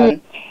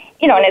 And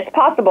it's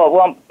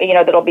possible,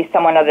 that'll be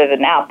someone other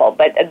than Apple,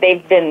 but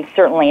they've been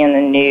certainly in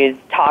the news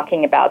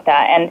talking about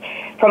that. And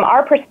from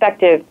our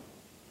perspective,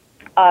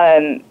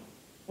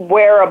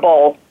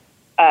 wearable,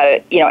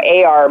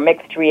 AR,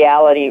 mixed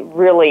reality,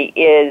 really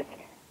is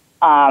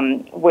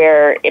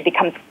where it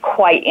becomes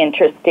quite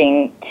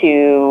interesting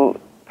to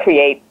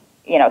create,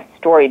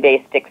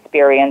 story-based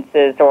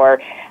experiences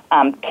or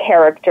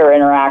character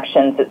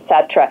interactions,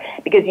 etc.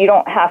 Because you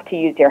don't have to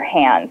use your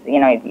hands.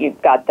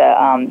 You've got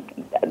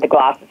the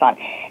glasses on.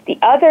 The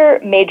other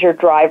major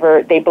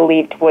driver they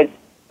believed was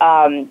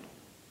the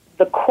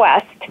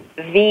Quest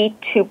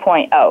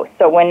V2.0.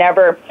 So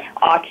whenever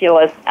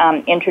Oculus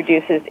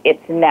introduces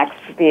its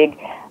next big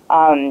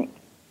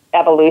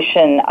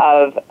evolution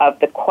of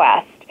the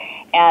Quest.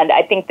 And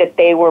I think that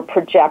they were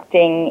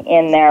projecting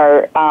in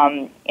their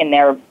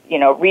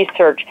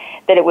research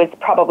that it was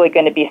probably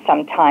going to be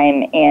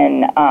sometime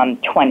in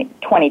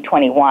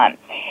 2021.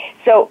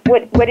 So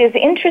what is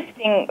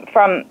interesting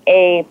from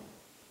a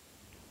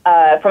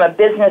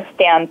business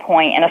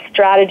standpoint and a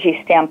strategy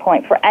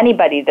standpoint for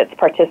anybody that's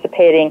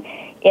participating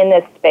in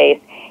this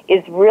space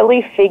is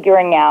really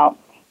figuring out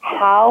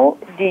how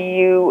do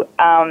you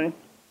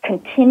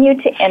continue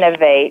to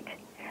innovate,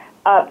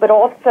 but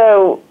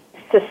also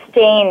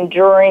sustain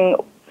during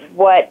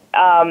what,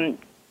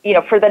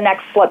 for the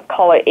next, let's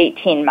call it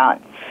 18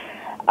 months.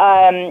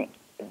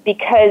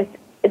 Because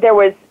there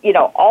was,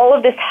 all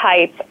of this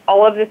hype,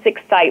 all of this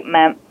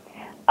excitement.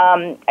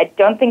 I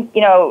don't think,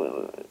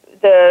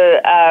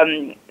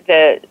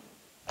 the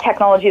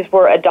technologies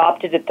were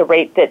adopted at the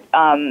rate that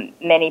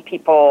many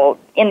people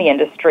in the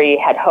industry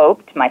had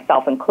hoped,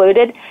 myself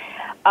included.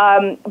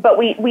 But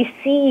we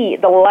see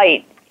the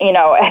light,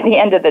 at the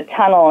end of the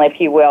tunnel, if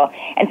you will.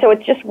 And so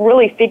it's just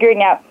really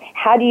figuring out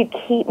how do you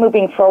keep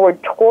moving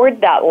forward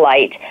toward that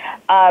light,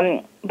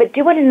 but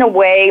do it in a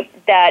way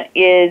that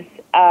is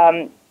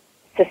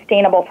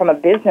sustainable from a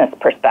business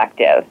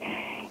perspective.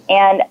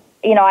 And,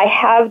 I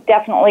have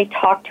definitely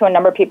talked to a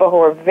number of people who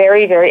are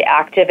very, very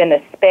active in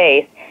this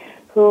space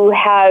who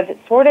have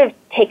sort of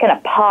taken a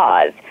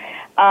pause.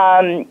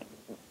 And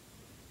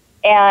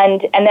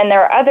then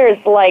there are others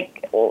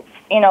like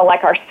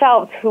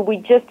ourselves who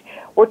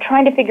we're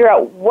trying to figure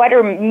out what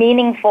are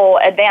meaningful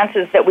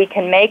advances that we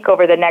can make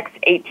over the next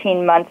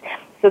 18 months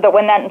so that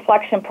when that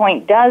inflection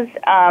point does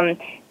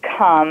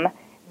come,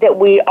 that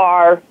we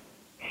are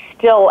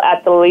still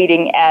at the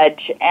leading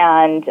edge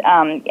and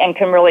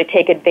can really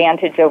take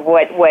advantage of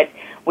what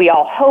we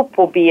all hope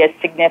will be a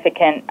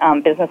significant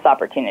business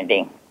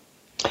opportunity.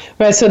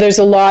 Right, so there's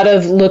a lot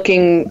of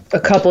looking a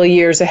couple of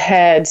years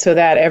ahead so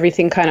that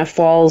everything kind of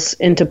falls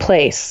into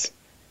place.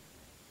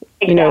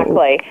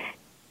 Exactly.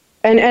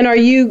 And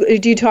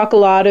do you talk a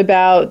lot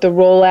about the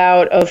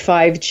rollout of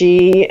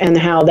 5G and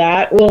how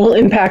that will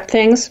impact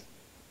things?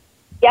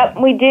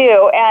 Yep, we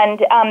do. And,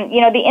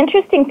 the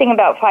interesting thing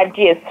about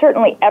 5G is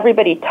certainly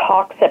everybody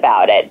talks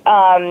about it.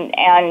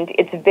 And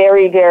it's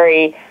very,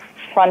 very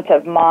front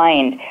of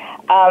mind.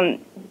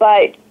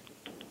 But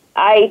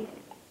I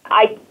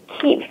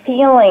keep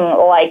feeling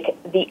like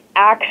the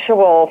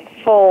actual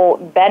full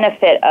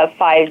benefit of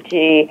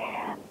 5G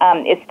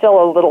is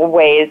still a little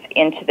ways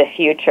into the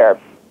future.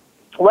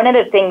 One of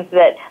the things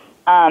that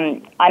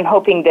I'm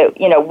hoping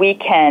that we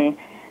can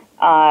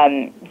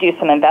do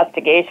some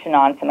investigation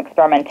on, some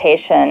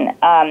experimentation,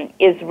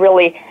 is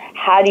really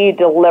how do you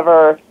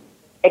deliver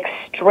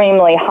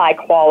extremely high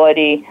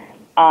quality,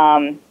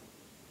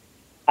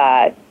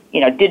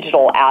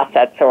 digital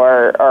assets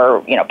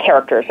or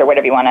characters or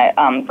whatever you want to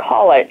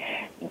call it,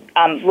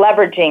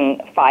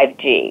 leveraging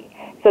 5G,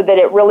 so that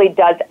it really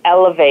does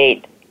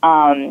elevate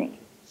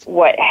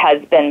what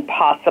has been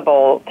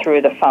possible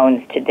through the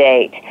phones to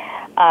date.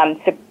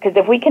 Because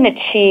if we can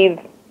achieve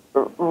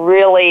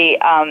really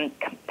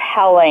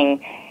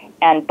compelling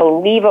and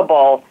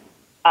believable,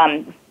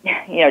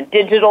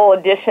 digital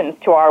additions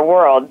to our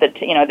world,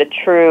 the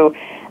true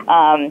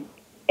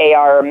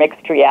AR or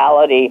mixed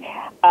reality,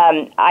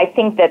 I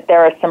think that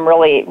there are some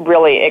really,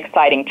 really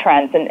exciting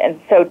trends. And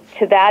so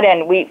to that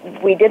end,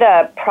 we did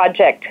a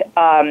project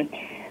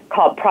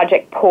called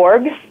Project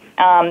Porg,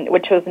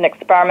 which was an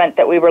experiment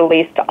that we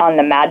released on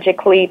the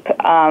Magic Leap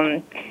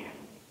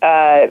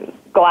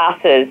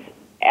glasses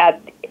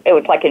it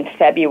was like in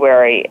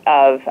February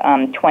of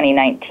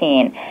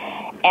 2019.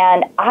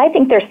 And I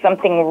think there's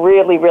something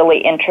really, really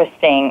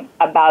interesting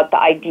about the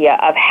idea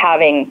of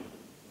having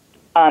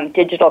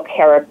digital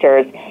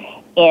characters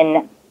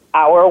in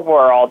our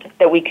world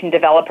that we can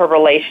develop a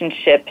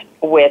relationship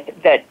with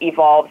that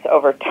evolves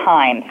over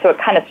time. So it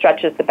kind of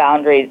stretches the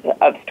boundaries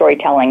of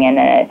storytelling in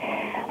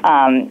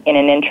an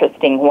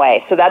interesting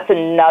way. So that's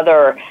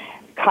another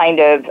kind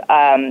of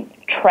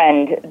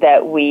trend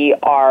that we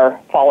are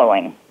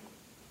following.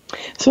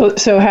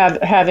 So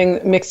having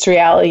mixed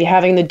reality,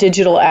 having the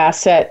digital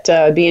asset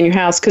be in your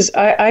house, because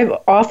I've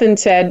often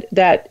said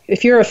that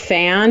if you're a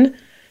fan,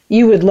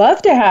 you would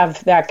love to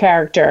have that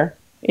character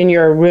in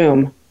your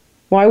room.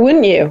 Why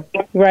wouldn't you?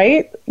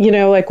 Right?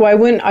 Why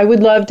wouldn't I?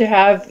 Would love to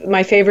have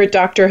my favorite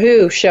Doctor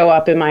Who show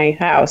up in my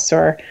house,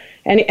 or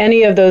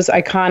any of those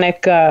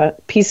iconic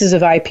pieces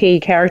of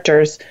IP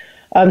characters.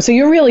 So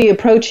you're really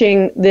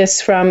approaching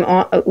this from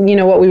what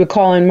we would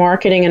call in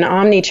marketing an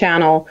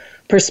omni-channel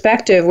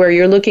perspective, where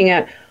you're looking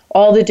at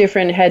all the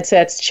different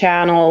headsets,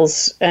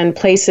 channels, and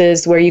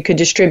places where you could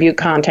distribute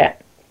content.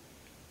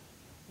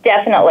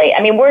 Definitely.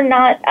 I mean, we're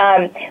not,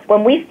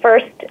 when we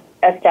first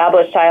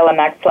established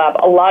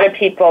ILMxLAB, a lot of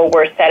people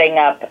were setting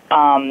up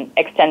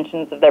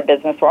extensions of their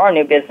business or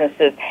new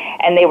businesses,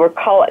 and they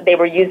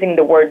were using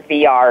the word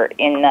VR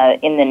in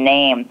the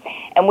name.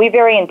 And we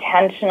very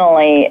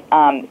intentionally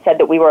said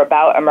that we were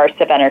about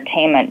immersive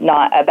entertainment,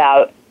 not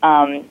about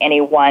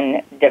any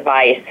one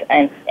device.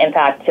 And in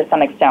fact, to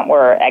some extent,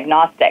 we're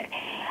agnostic.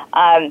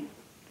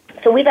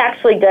 So we've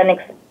actually done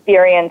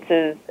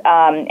experiences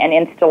and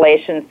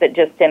installations that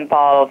just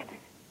involve.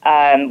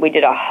 We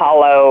did a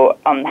holo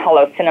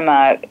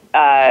cinema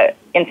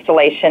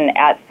installation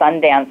at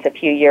Sundance a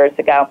few years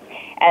ago,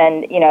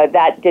 and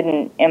that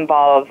didn't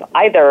involve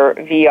either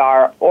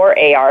VR or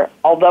AR,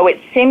 although it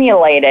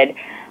simulated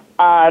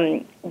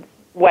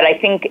what I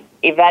think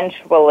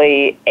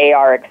eventually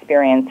AR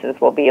experiences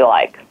will be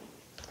like.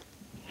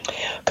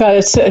 God,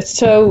 it's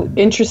so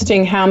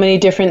interesting how many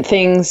different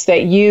things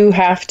that you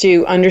have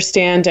to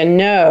understand and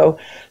know.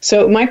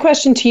 So my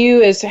question to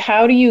you is,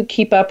 how do you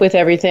keep up with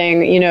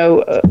everything?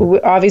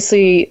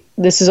 Obviously,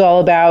 this is all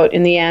about,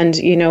 in the end,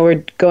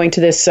 we're going to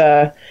this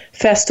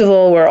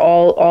festival where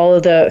all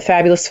of the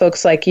fabulous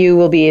folks like you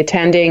will be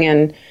attending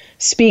and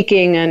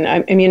speaking. And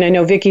I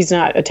know Vicki's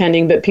not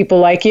attending, but people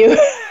like you.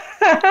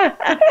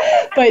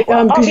 But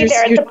I'll be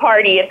there at the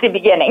party at the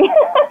beginning.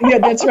 Yeah,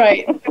 that's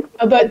right.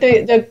 But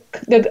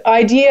the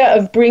idea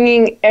of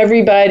bringing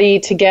everybody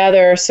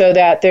together so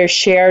that there's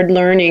shared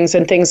learnings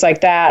and things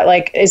like that,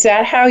 is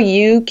that how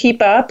you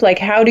keep up?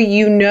 How do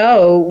you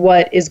know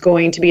what is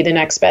going to be the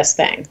next best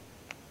thing?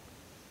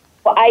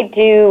 Well, I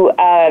do,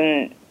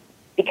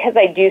 because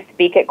I do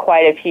speak at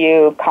quite a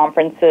few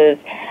conferences.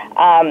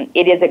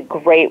 It is a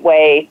great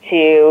way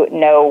to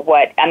know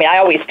what. I mean, I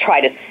always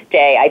try to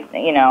stay.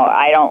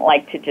 I don't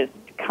like to just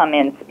come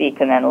in, speak,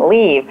 and then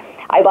leave.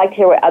 I like to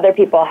hear what other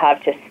people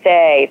have to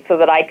say, so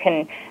that I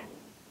can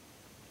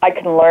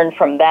learn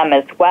from them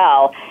as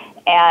well.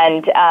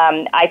 And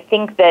I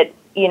think that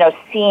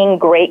seeing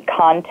great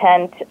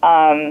content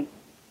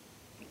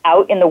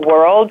out in the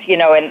world,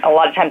 and a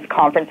lot of times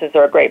conferences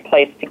are a great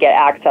place to get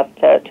access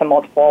to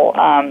multiple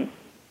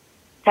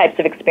types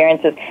of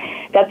experiences.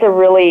 That's a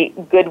really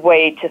good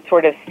way to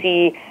sort of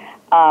see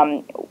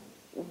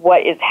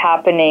what is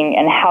happening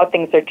and how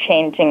things are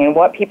changing and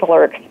what people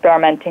are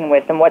experimenting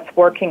with and what's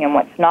working and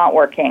what's not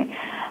working.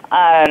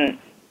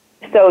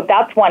 So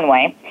that's one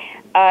way.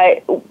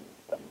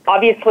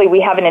 Obviously, we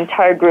have an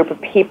entire group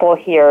of people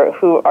here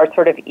who are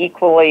sort of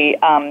equally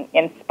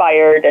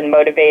inspired and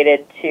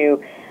motivated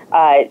to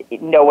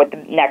know what the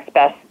next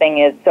best thing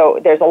is. So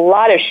there's a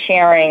lot of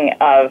sharing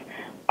of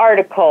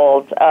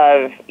articles,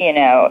 of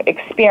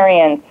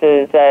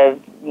experiences,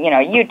 of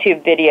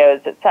YouTube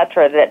videos,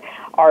 etc., that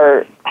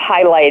are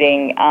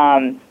highlighting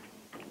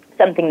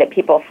something that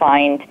people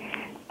find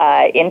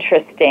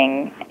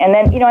interesting. And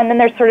then, and then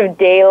there's sort of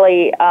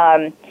daily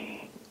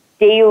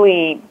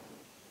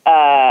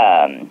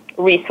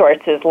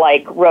resources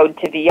like Road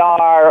to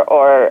VR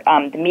or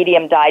the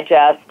Medium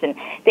Digest and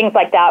things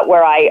like that,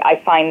 where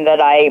I find that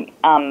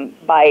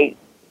by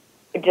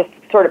just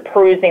sort of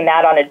perusing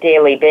that on a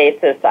daily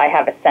basis, I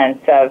have a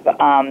sense of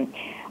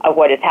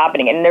what is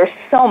happening. And there's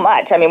so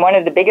much. I mean, one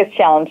of the biggest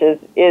challenges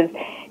is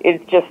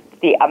just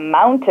the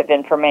amount of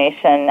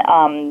information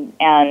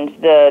and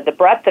the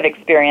breadth of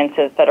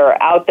experiences that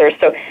are out there.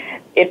 So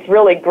it's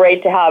really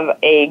great to have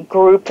a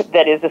group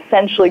that is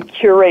essentially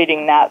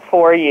curating that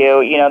for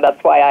you.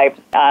 That's why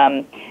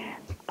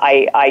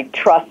I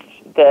trust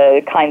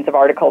the kinds of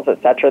articles,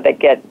 et cetera, that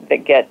get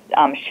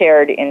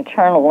shared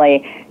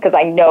internally, because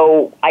I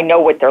know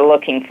what they're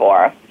looking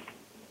for.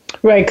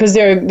 Right, because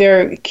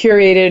they're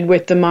curated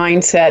with the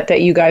mindset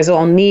that you guys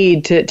all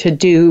need to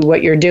do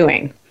what you're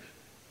doing.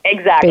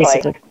 Exactly.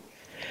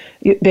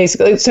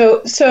 Basically.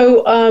 So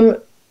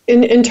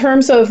in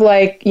terms of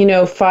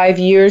 5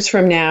 years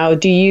from now,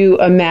 do you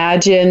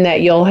imagine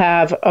that you'll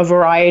have a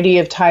variety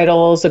of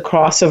titles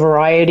across a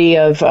variety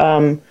of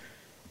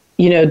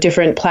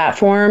different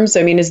platforms?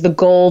 I mean, is the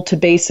goal to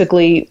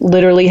basically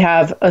literally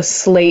have a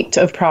slate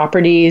of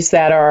properties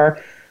that are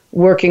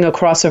working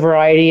across a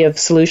variety of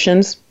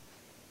solutions?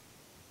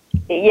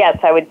 Yes,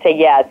 I would say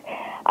yes.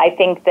 I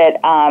think that,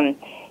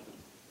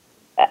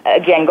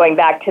 again, going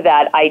back to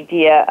that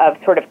idea of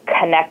sort of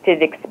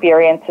connected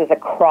experiences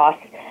across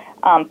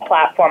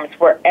platforms,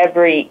 where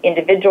every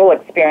individual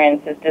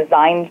experience is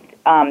designed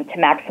to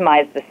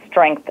maximize the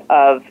strength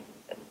of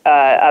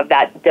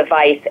that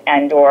device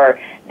and or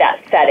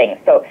that setting.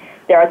 So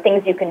there are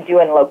things you can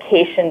do in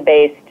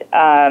location-based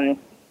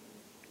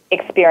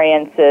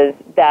experiences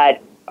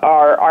that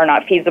are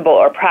not feasible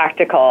or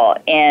practical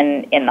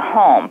in the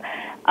home.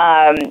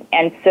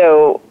 And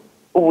so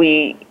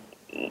we,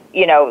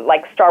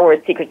 like Star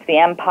Wars: Secrets of the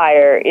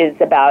Empire is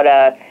about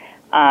a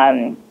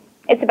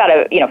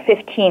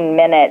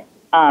 15-minute,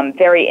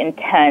 very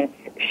intense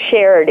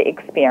shared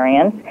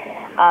experience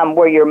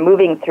where you're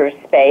moving through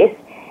space,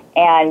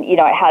 and it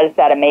has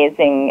that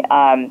amazing.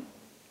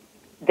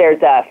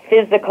 There's a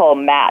physical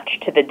match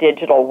to the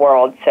digital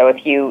world. So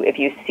if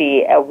you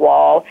see a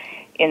wall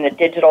in the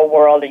digital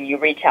world and you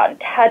reach out and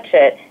touch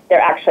it,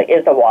 there actually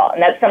is a wall, and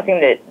that's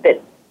something that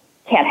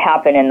can't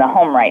happen in the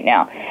home right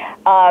now.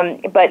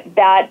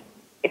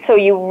 So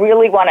you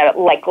really want to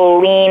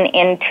lean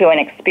into an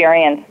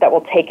experience that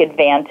will take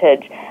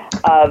advantage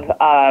of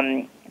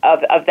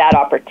that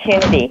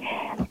opportunity.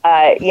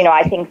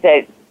 I think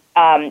that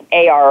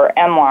AR or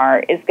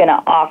MR is going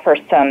to offer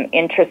some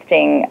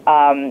interesting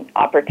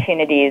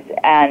opportunities,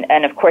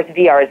 and of course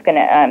VR is going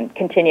to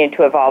continue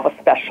to evolve,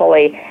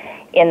 especially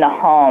in the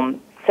home.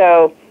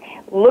 So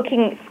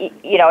looking,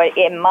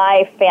 in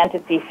my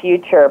fantasy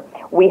future,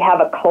 we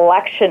have a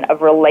collection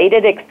of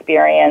related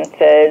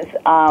experiences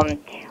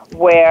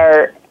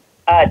where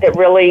that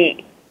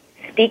really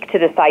speak to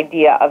this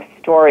idea of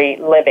story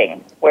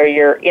living, where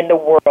you're in the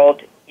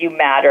world, you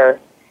matter,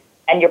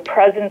 and your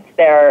presence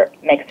there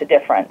makes a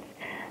difference.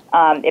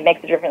 It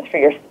makes a difference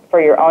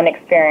for your own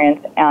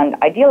experience, and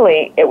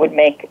ideally, it would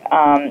make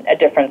a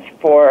difference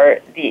for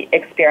the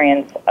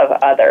experience of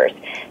others.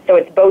 So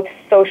it's both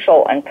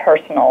social and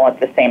personal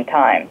at the same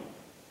time.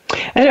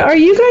 And are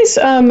you guys,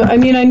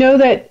 I know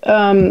that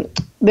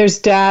there's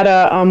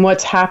data on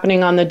what's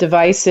happening on the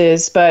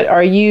devices, but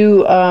are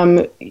you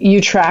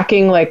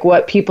tracking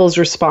what people's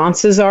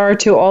responses are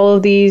to all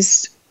of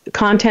these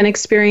content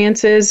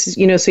experiences,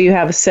 so you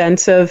have a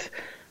sense of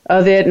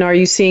it, and are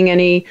you seeing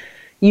any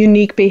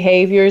unique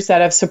behaviors that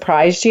have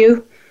surprised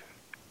you?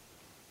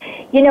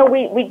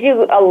 We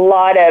do a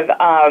lot of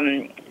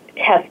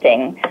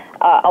testing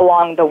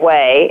along the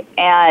way,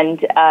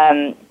 and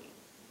I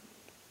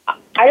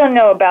don't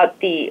know about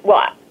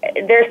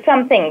there's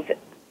some things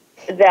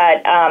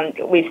that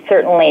we've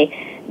certainly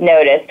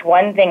noticed.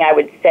 One thing I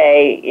would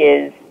say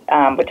is,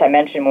 which I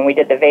mentioned when we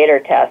did the Vader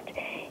test,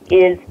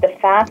 is the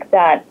fact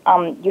that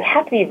you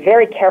have to be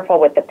very careful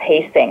with the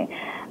pacing,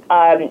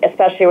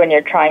 especially when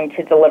you're trying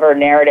to deliver a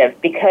narrative,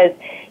 because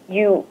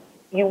you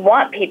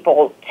want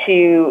people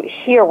to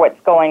hear what's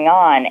going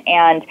on.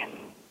 And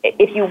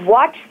if you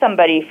watch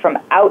somebody from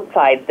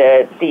outside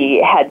the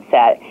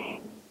headset,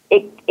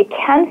 it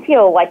can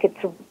feel like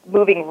it's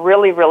moving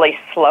really, really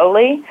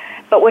slowly.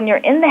 But when you're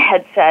in the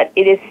headset,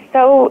 it is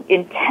so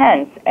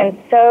intense, and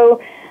so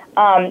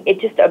it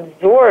just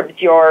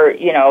absorbs your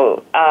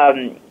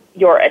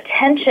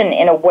attention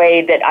in a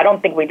way that I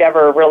don't think we've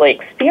ever really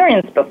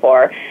experienced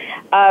before.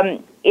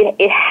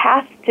 It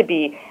has to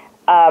be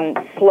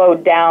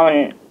slowed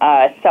down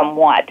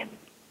somewhat.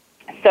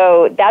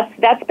 So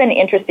that's been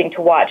interesting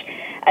to watch.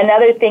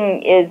 Another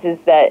thing is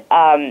that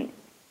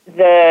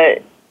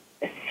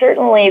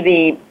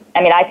certainly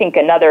I think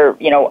another,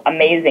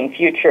 amazing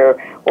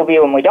future will be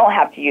when we don't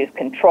have to use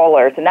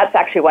controllers, and that's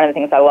actually one of the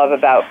things I love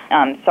about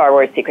Star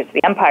Wars: Secrets of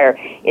the Empire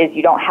is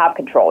you don't have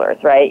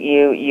controllers, right?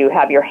 You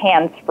have your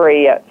hands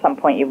free. At some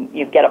point,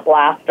 you get a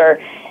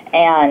blaster,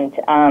 and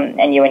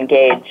you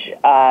engage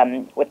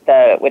with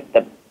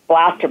the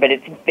blaster, but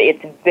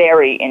it's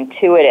very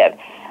intuitive.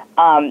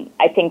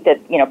 I think that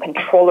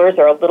controllers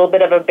are a little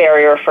bit of a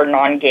barrier for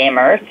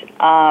non-gamers.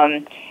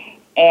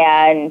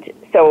 And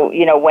so,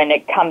 when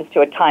it comes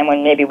to a time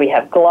when maybe we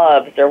have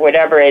gloves or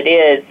whatever it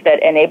is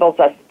that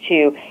enables us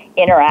to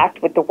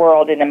interact with the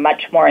world in a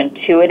much more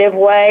intuitive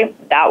way,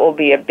 that will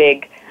be a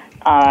big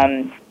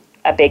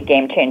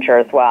game changer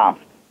as well.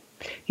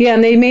 Yeah,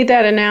 and they made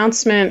that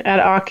announcement at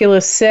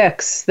Oculus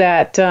 6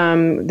 that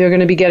they're going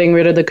to be getting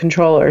rid of the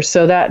controllers.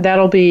 So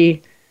that'll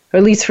be, or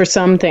at least for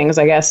some things,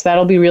 I guess,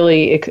 that'll be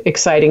really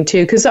exciting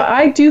too. Because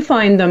I do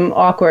find them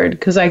awkward.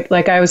 Because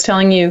like I was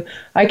telling you,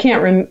 I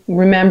can't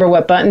remember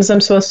what buttons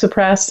I'm supposed to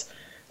press.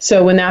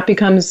 So when that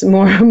becomes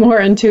more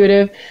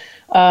intuitive,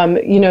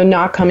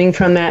 not coming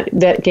from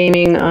that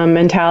gaming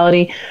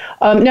mentality.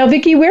 Now,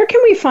 Vicki, where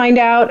can we find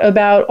out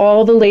about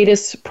all the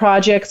latest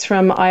projects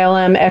from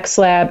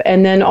ILMxLAB?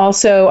 And then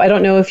also, I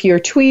don't know if you're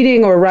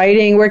tweeting or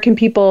writing. Where can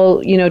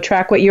people,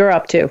 track what you're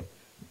up to?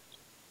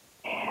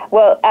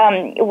 Well,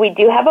 we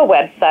do have a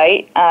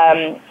website,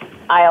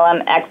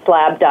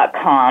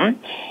 ILMxLAB.com,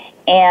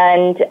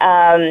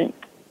 and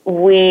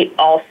we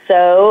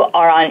also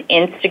are on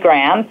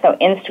Instagram, so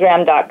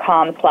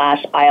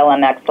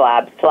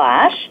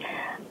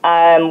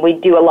Instagram.com/ILMxLAB/. We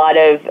do a lot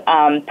of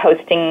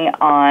posting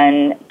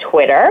on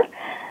Twitter,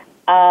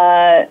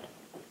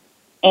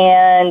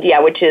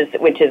 which is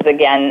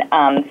again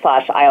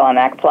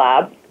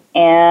 /ILMxLAB,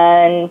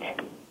 and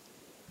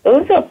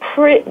those are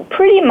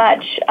pretty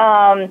much.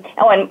 And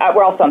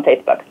we're also on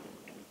Facebook.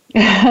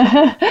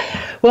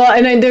 Well,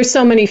 and there's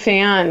so many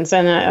fans,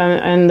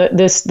 and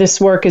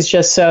this work is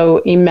just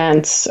so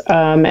immense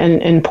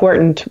and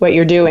important what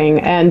you're doing,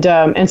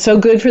 and so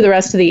good for the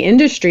rest of the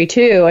industry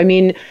too. I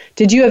mean,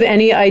 did you have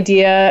any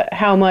idea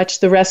how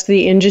much the rest of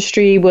the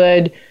industry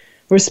would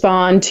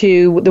respond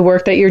to the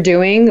work that you're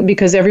doing?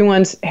 Because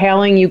everyone's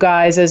hailing you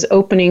guys as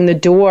opening the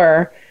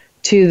door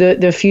to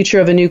the future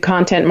of a new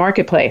content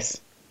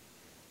marketplace.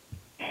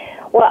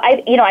 Well,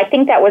 I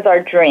think that was our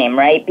dream,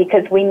 right?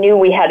 Because we knew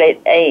we had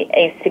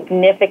a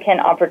significant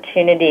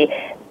opportunity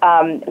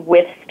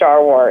with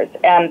Star Wars.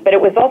 But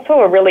it was also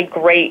a really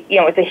great,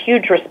 it was a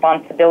huge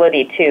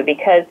responsibility, too,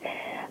 because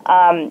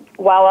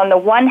while on the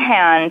one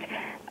hand,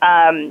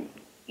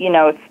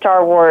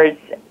 Star Wars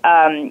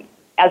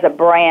as a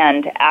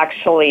brand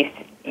actually,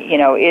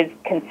 is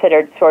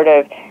considered sort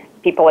of,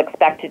 people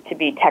expect it to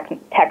be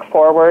tech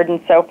forward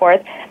and so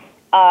forth.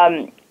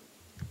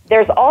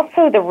 There's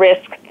also the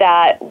risk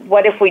that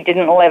what if we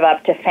didn't live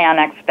up to fan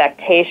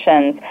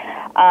expectations?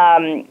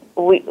 One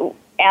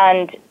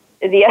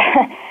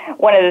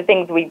of the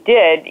things we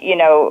did,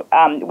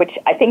 which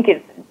I think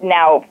is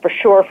now for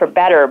sure for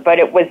better, but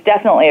it was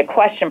definitely a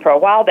question for a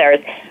while there,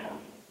 is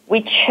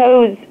we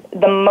chose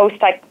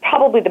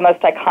probably the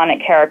most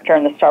iconic character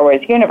in the Star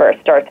Wars universe,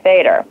 Darth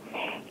Vader,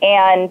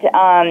 and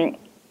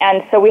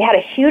so we had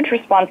a huge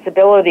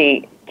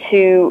responsibility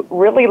to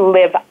really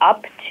live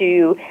up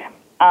to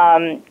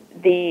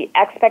the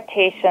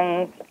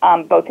expectations,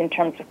 both in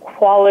terms of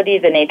quality,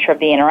 the nature of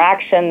the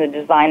interaction, the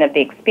design of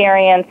the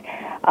experience,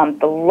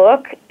 the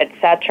look,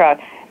 etc.,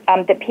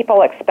 that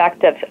people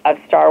expect of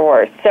Star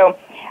Wars. So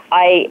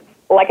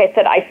like I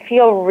said, I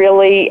feel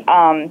really,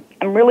 I'm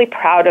really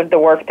proud of the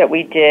work that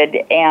we did,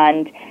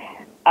 and,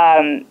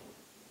 but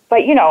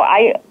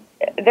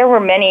there were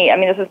many,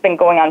 this has been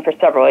going on for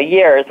several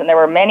years, and there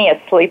were many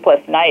a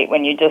sleepless night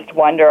when you just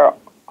wonder,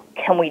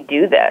 can we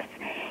do this?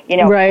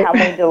 Right.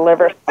 Can we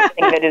deliver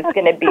something that is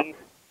going to be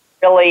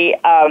really,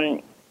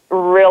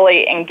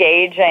 really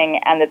engaging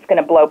and that's going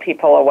to blow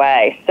people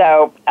away?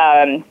 So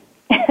I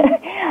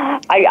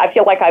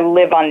feel like I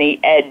live on the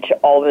edge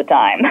all the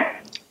time.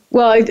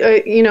 Well,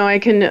 I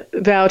can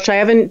vouch. I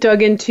haven't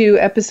dug into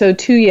episode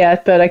 2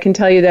 yet, but I can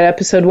tell you that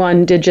episode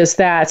 1 did just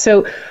that.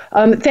 So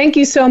thank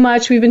you so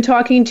much. We've been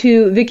talking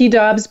to Vicki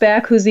Dobbs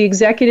Beck, who's the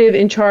executive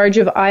in charge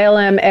of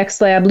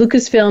ILMxLAB,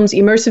 Lucasfilm's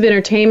immersive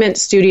entertainment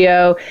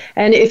studio.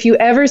 And if you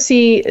ever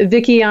see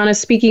Vicki on a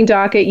speaking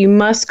docket, you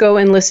must go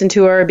and listen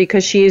to her,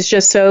 because she is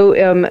just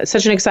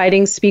such an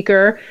exciting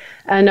speaker,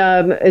 and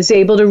is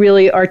able to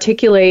really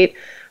articulate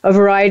a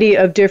variety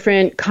of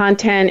different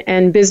content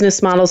and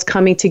business models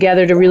coming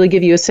together to really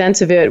give you a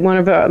sense of it. One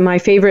of my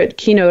favorite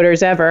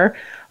keynoters ever.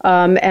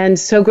 And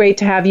so great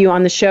to have you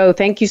on the show.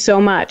 Thank you so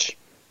much.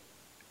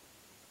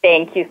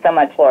 Thank you so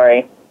much,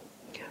 Lori.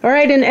 All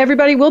right, and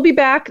everybody, we'll be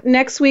back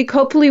next week,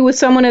 hopefully with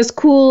someone as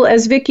cool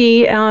as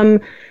Vicki.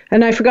 And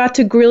I forgot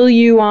to grill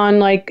you on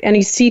like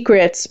any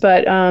secrets,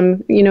 but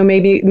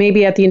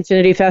maybe at the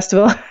Infinity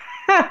Festival.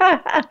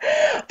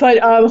 But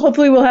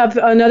hopefully we'll have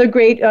another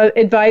great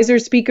advisor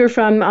speaker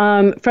from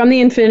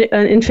the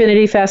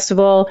Infinity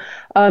Festival.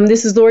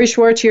 This is Lori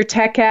Schwartz, your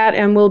Tech Cat,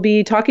 and we'll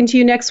be talking to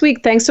you next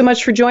week. Thanks so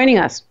much for joining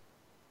us.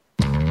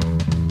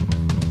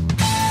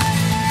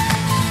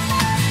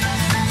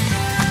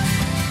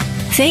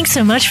 Thanks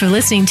so much for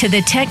listening to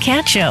the Tech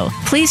Cat Show.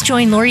 Please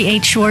join Lori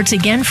H. Schwartz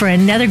again for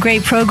another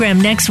great program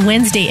next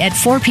Wednesday at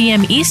 4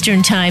 p.m.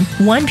 Eastern Time,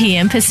 1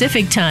 p.m.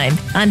 Pacific Time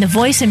on the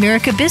Voice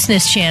America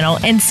Business Channel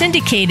and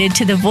syndicated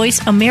to the Voice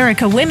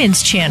America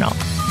Women's Channel.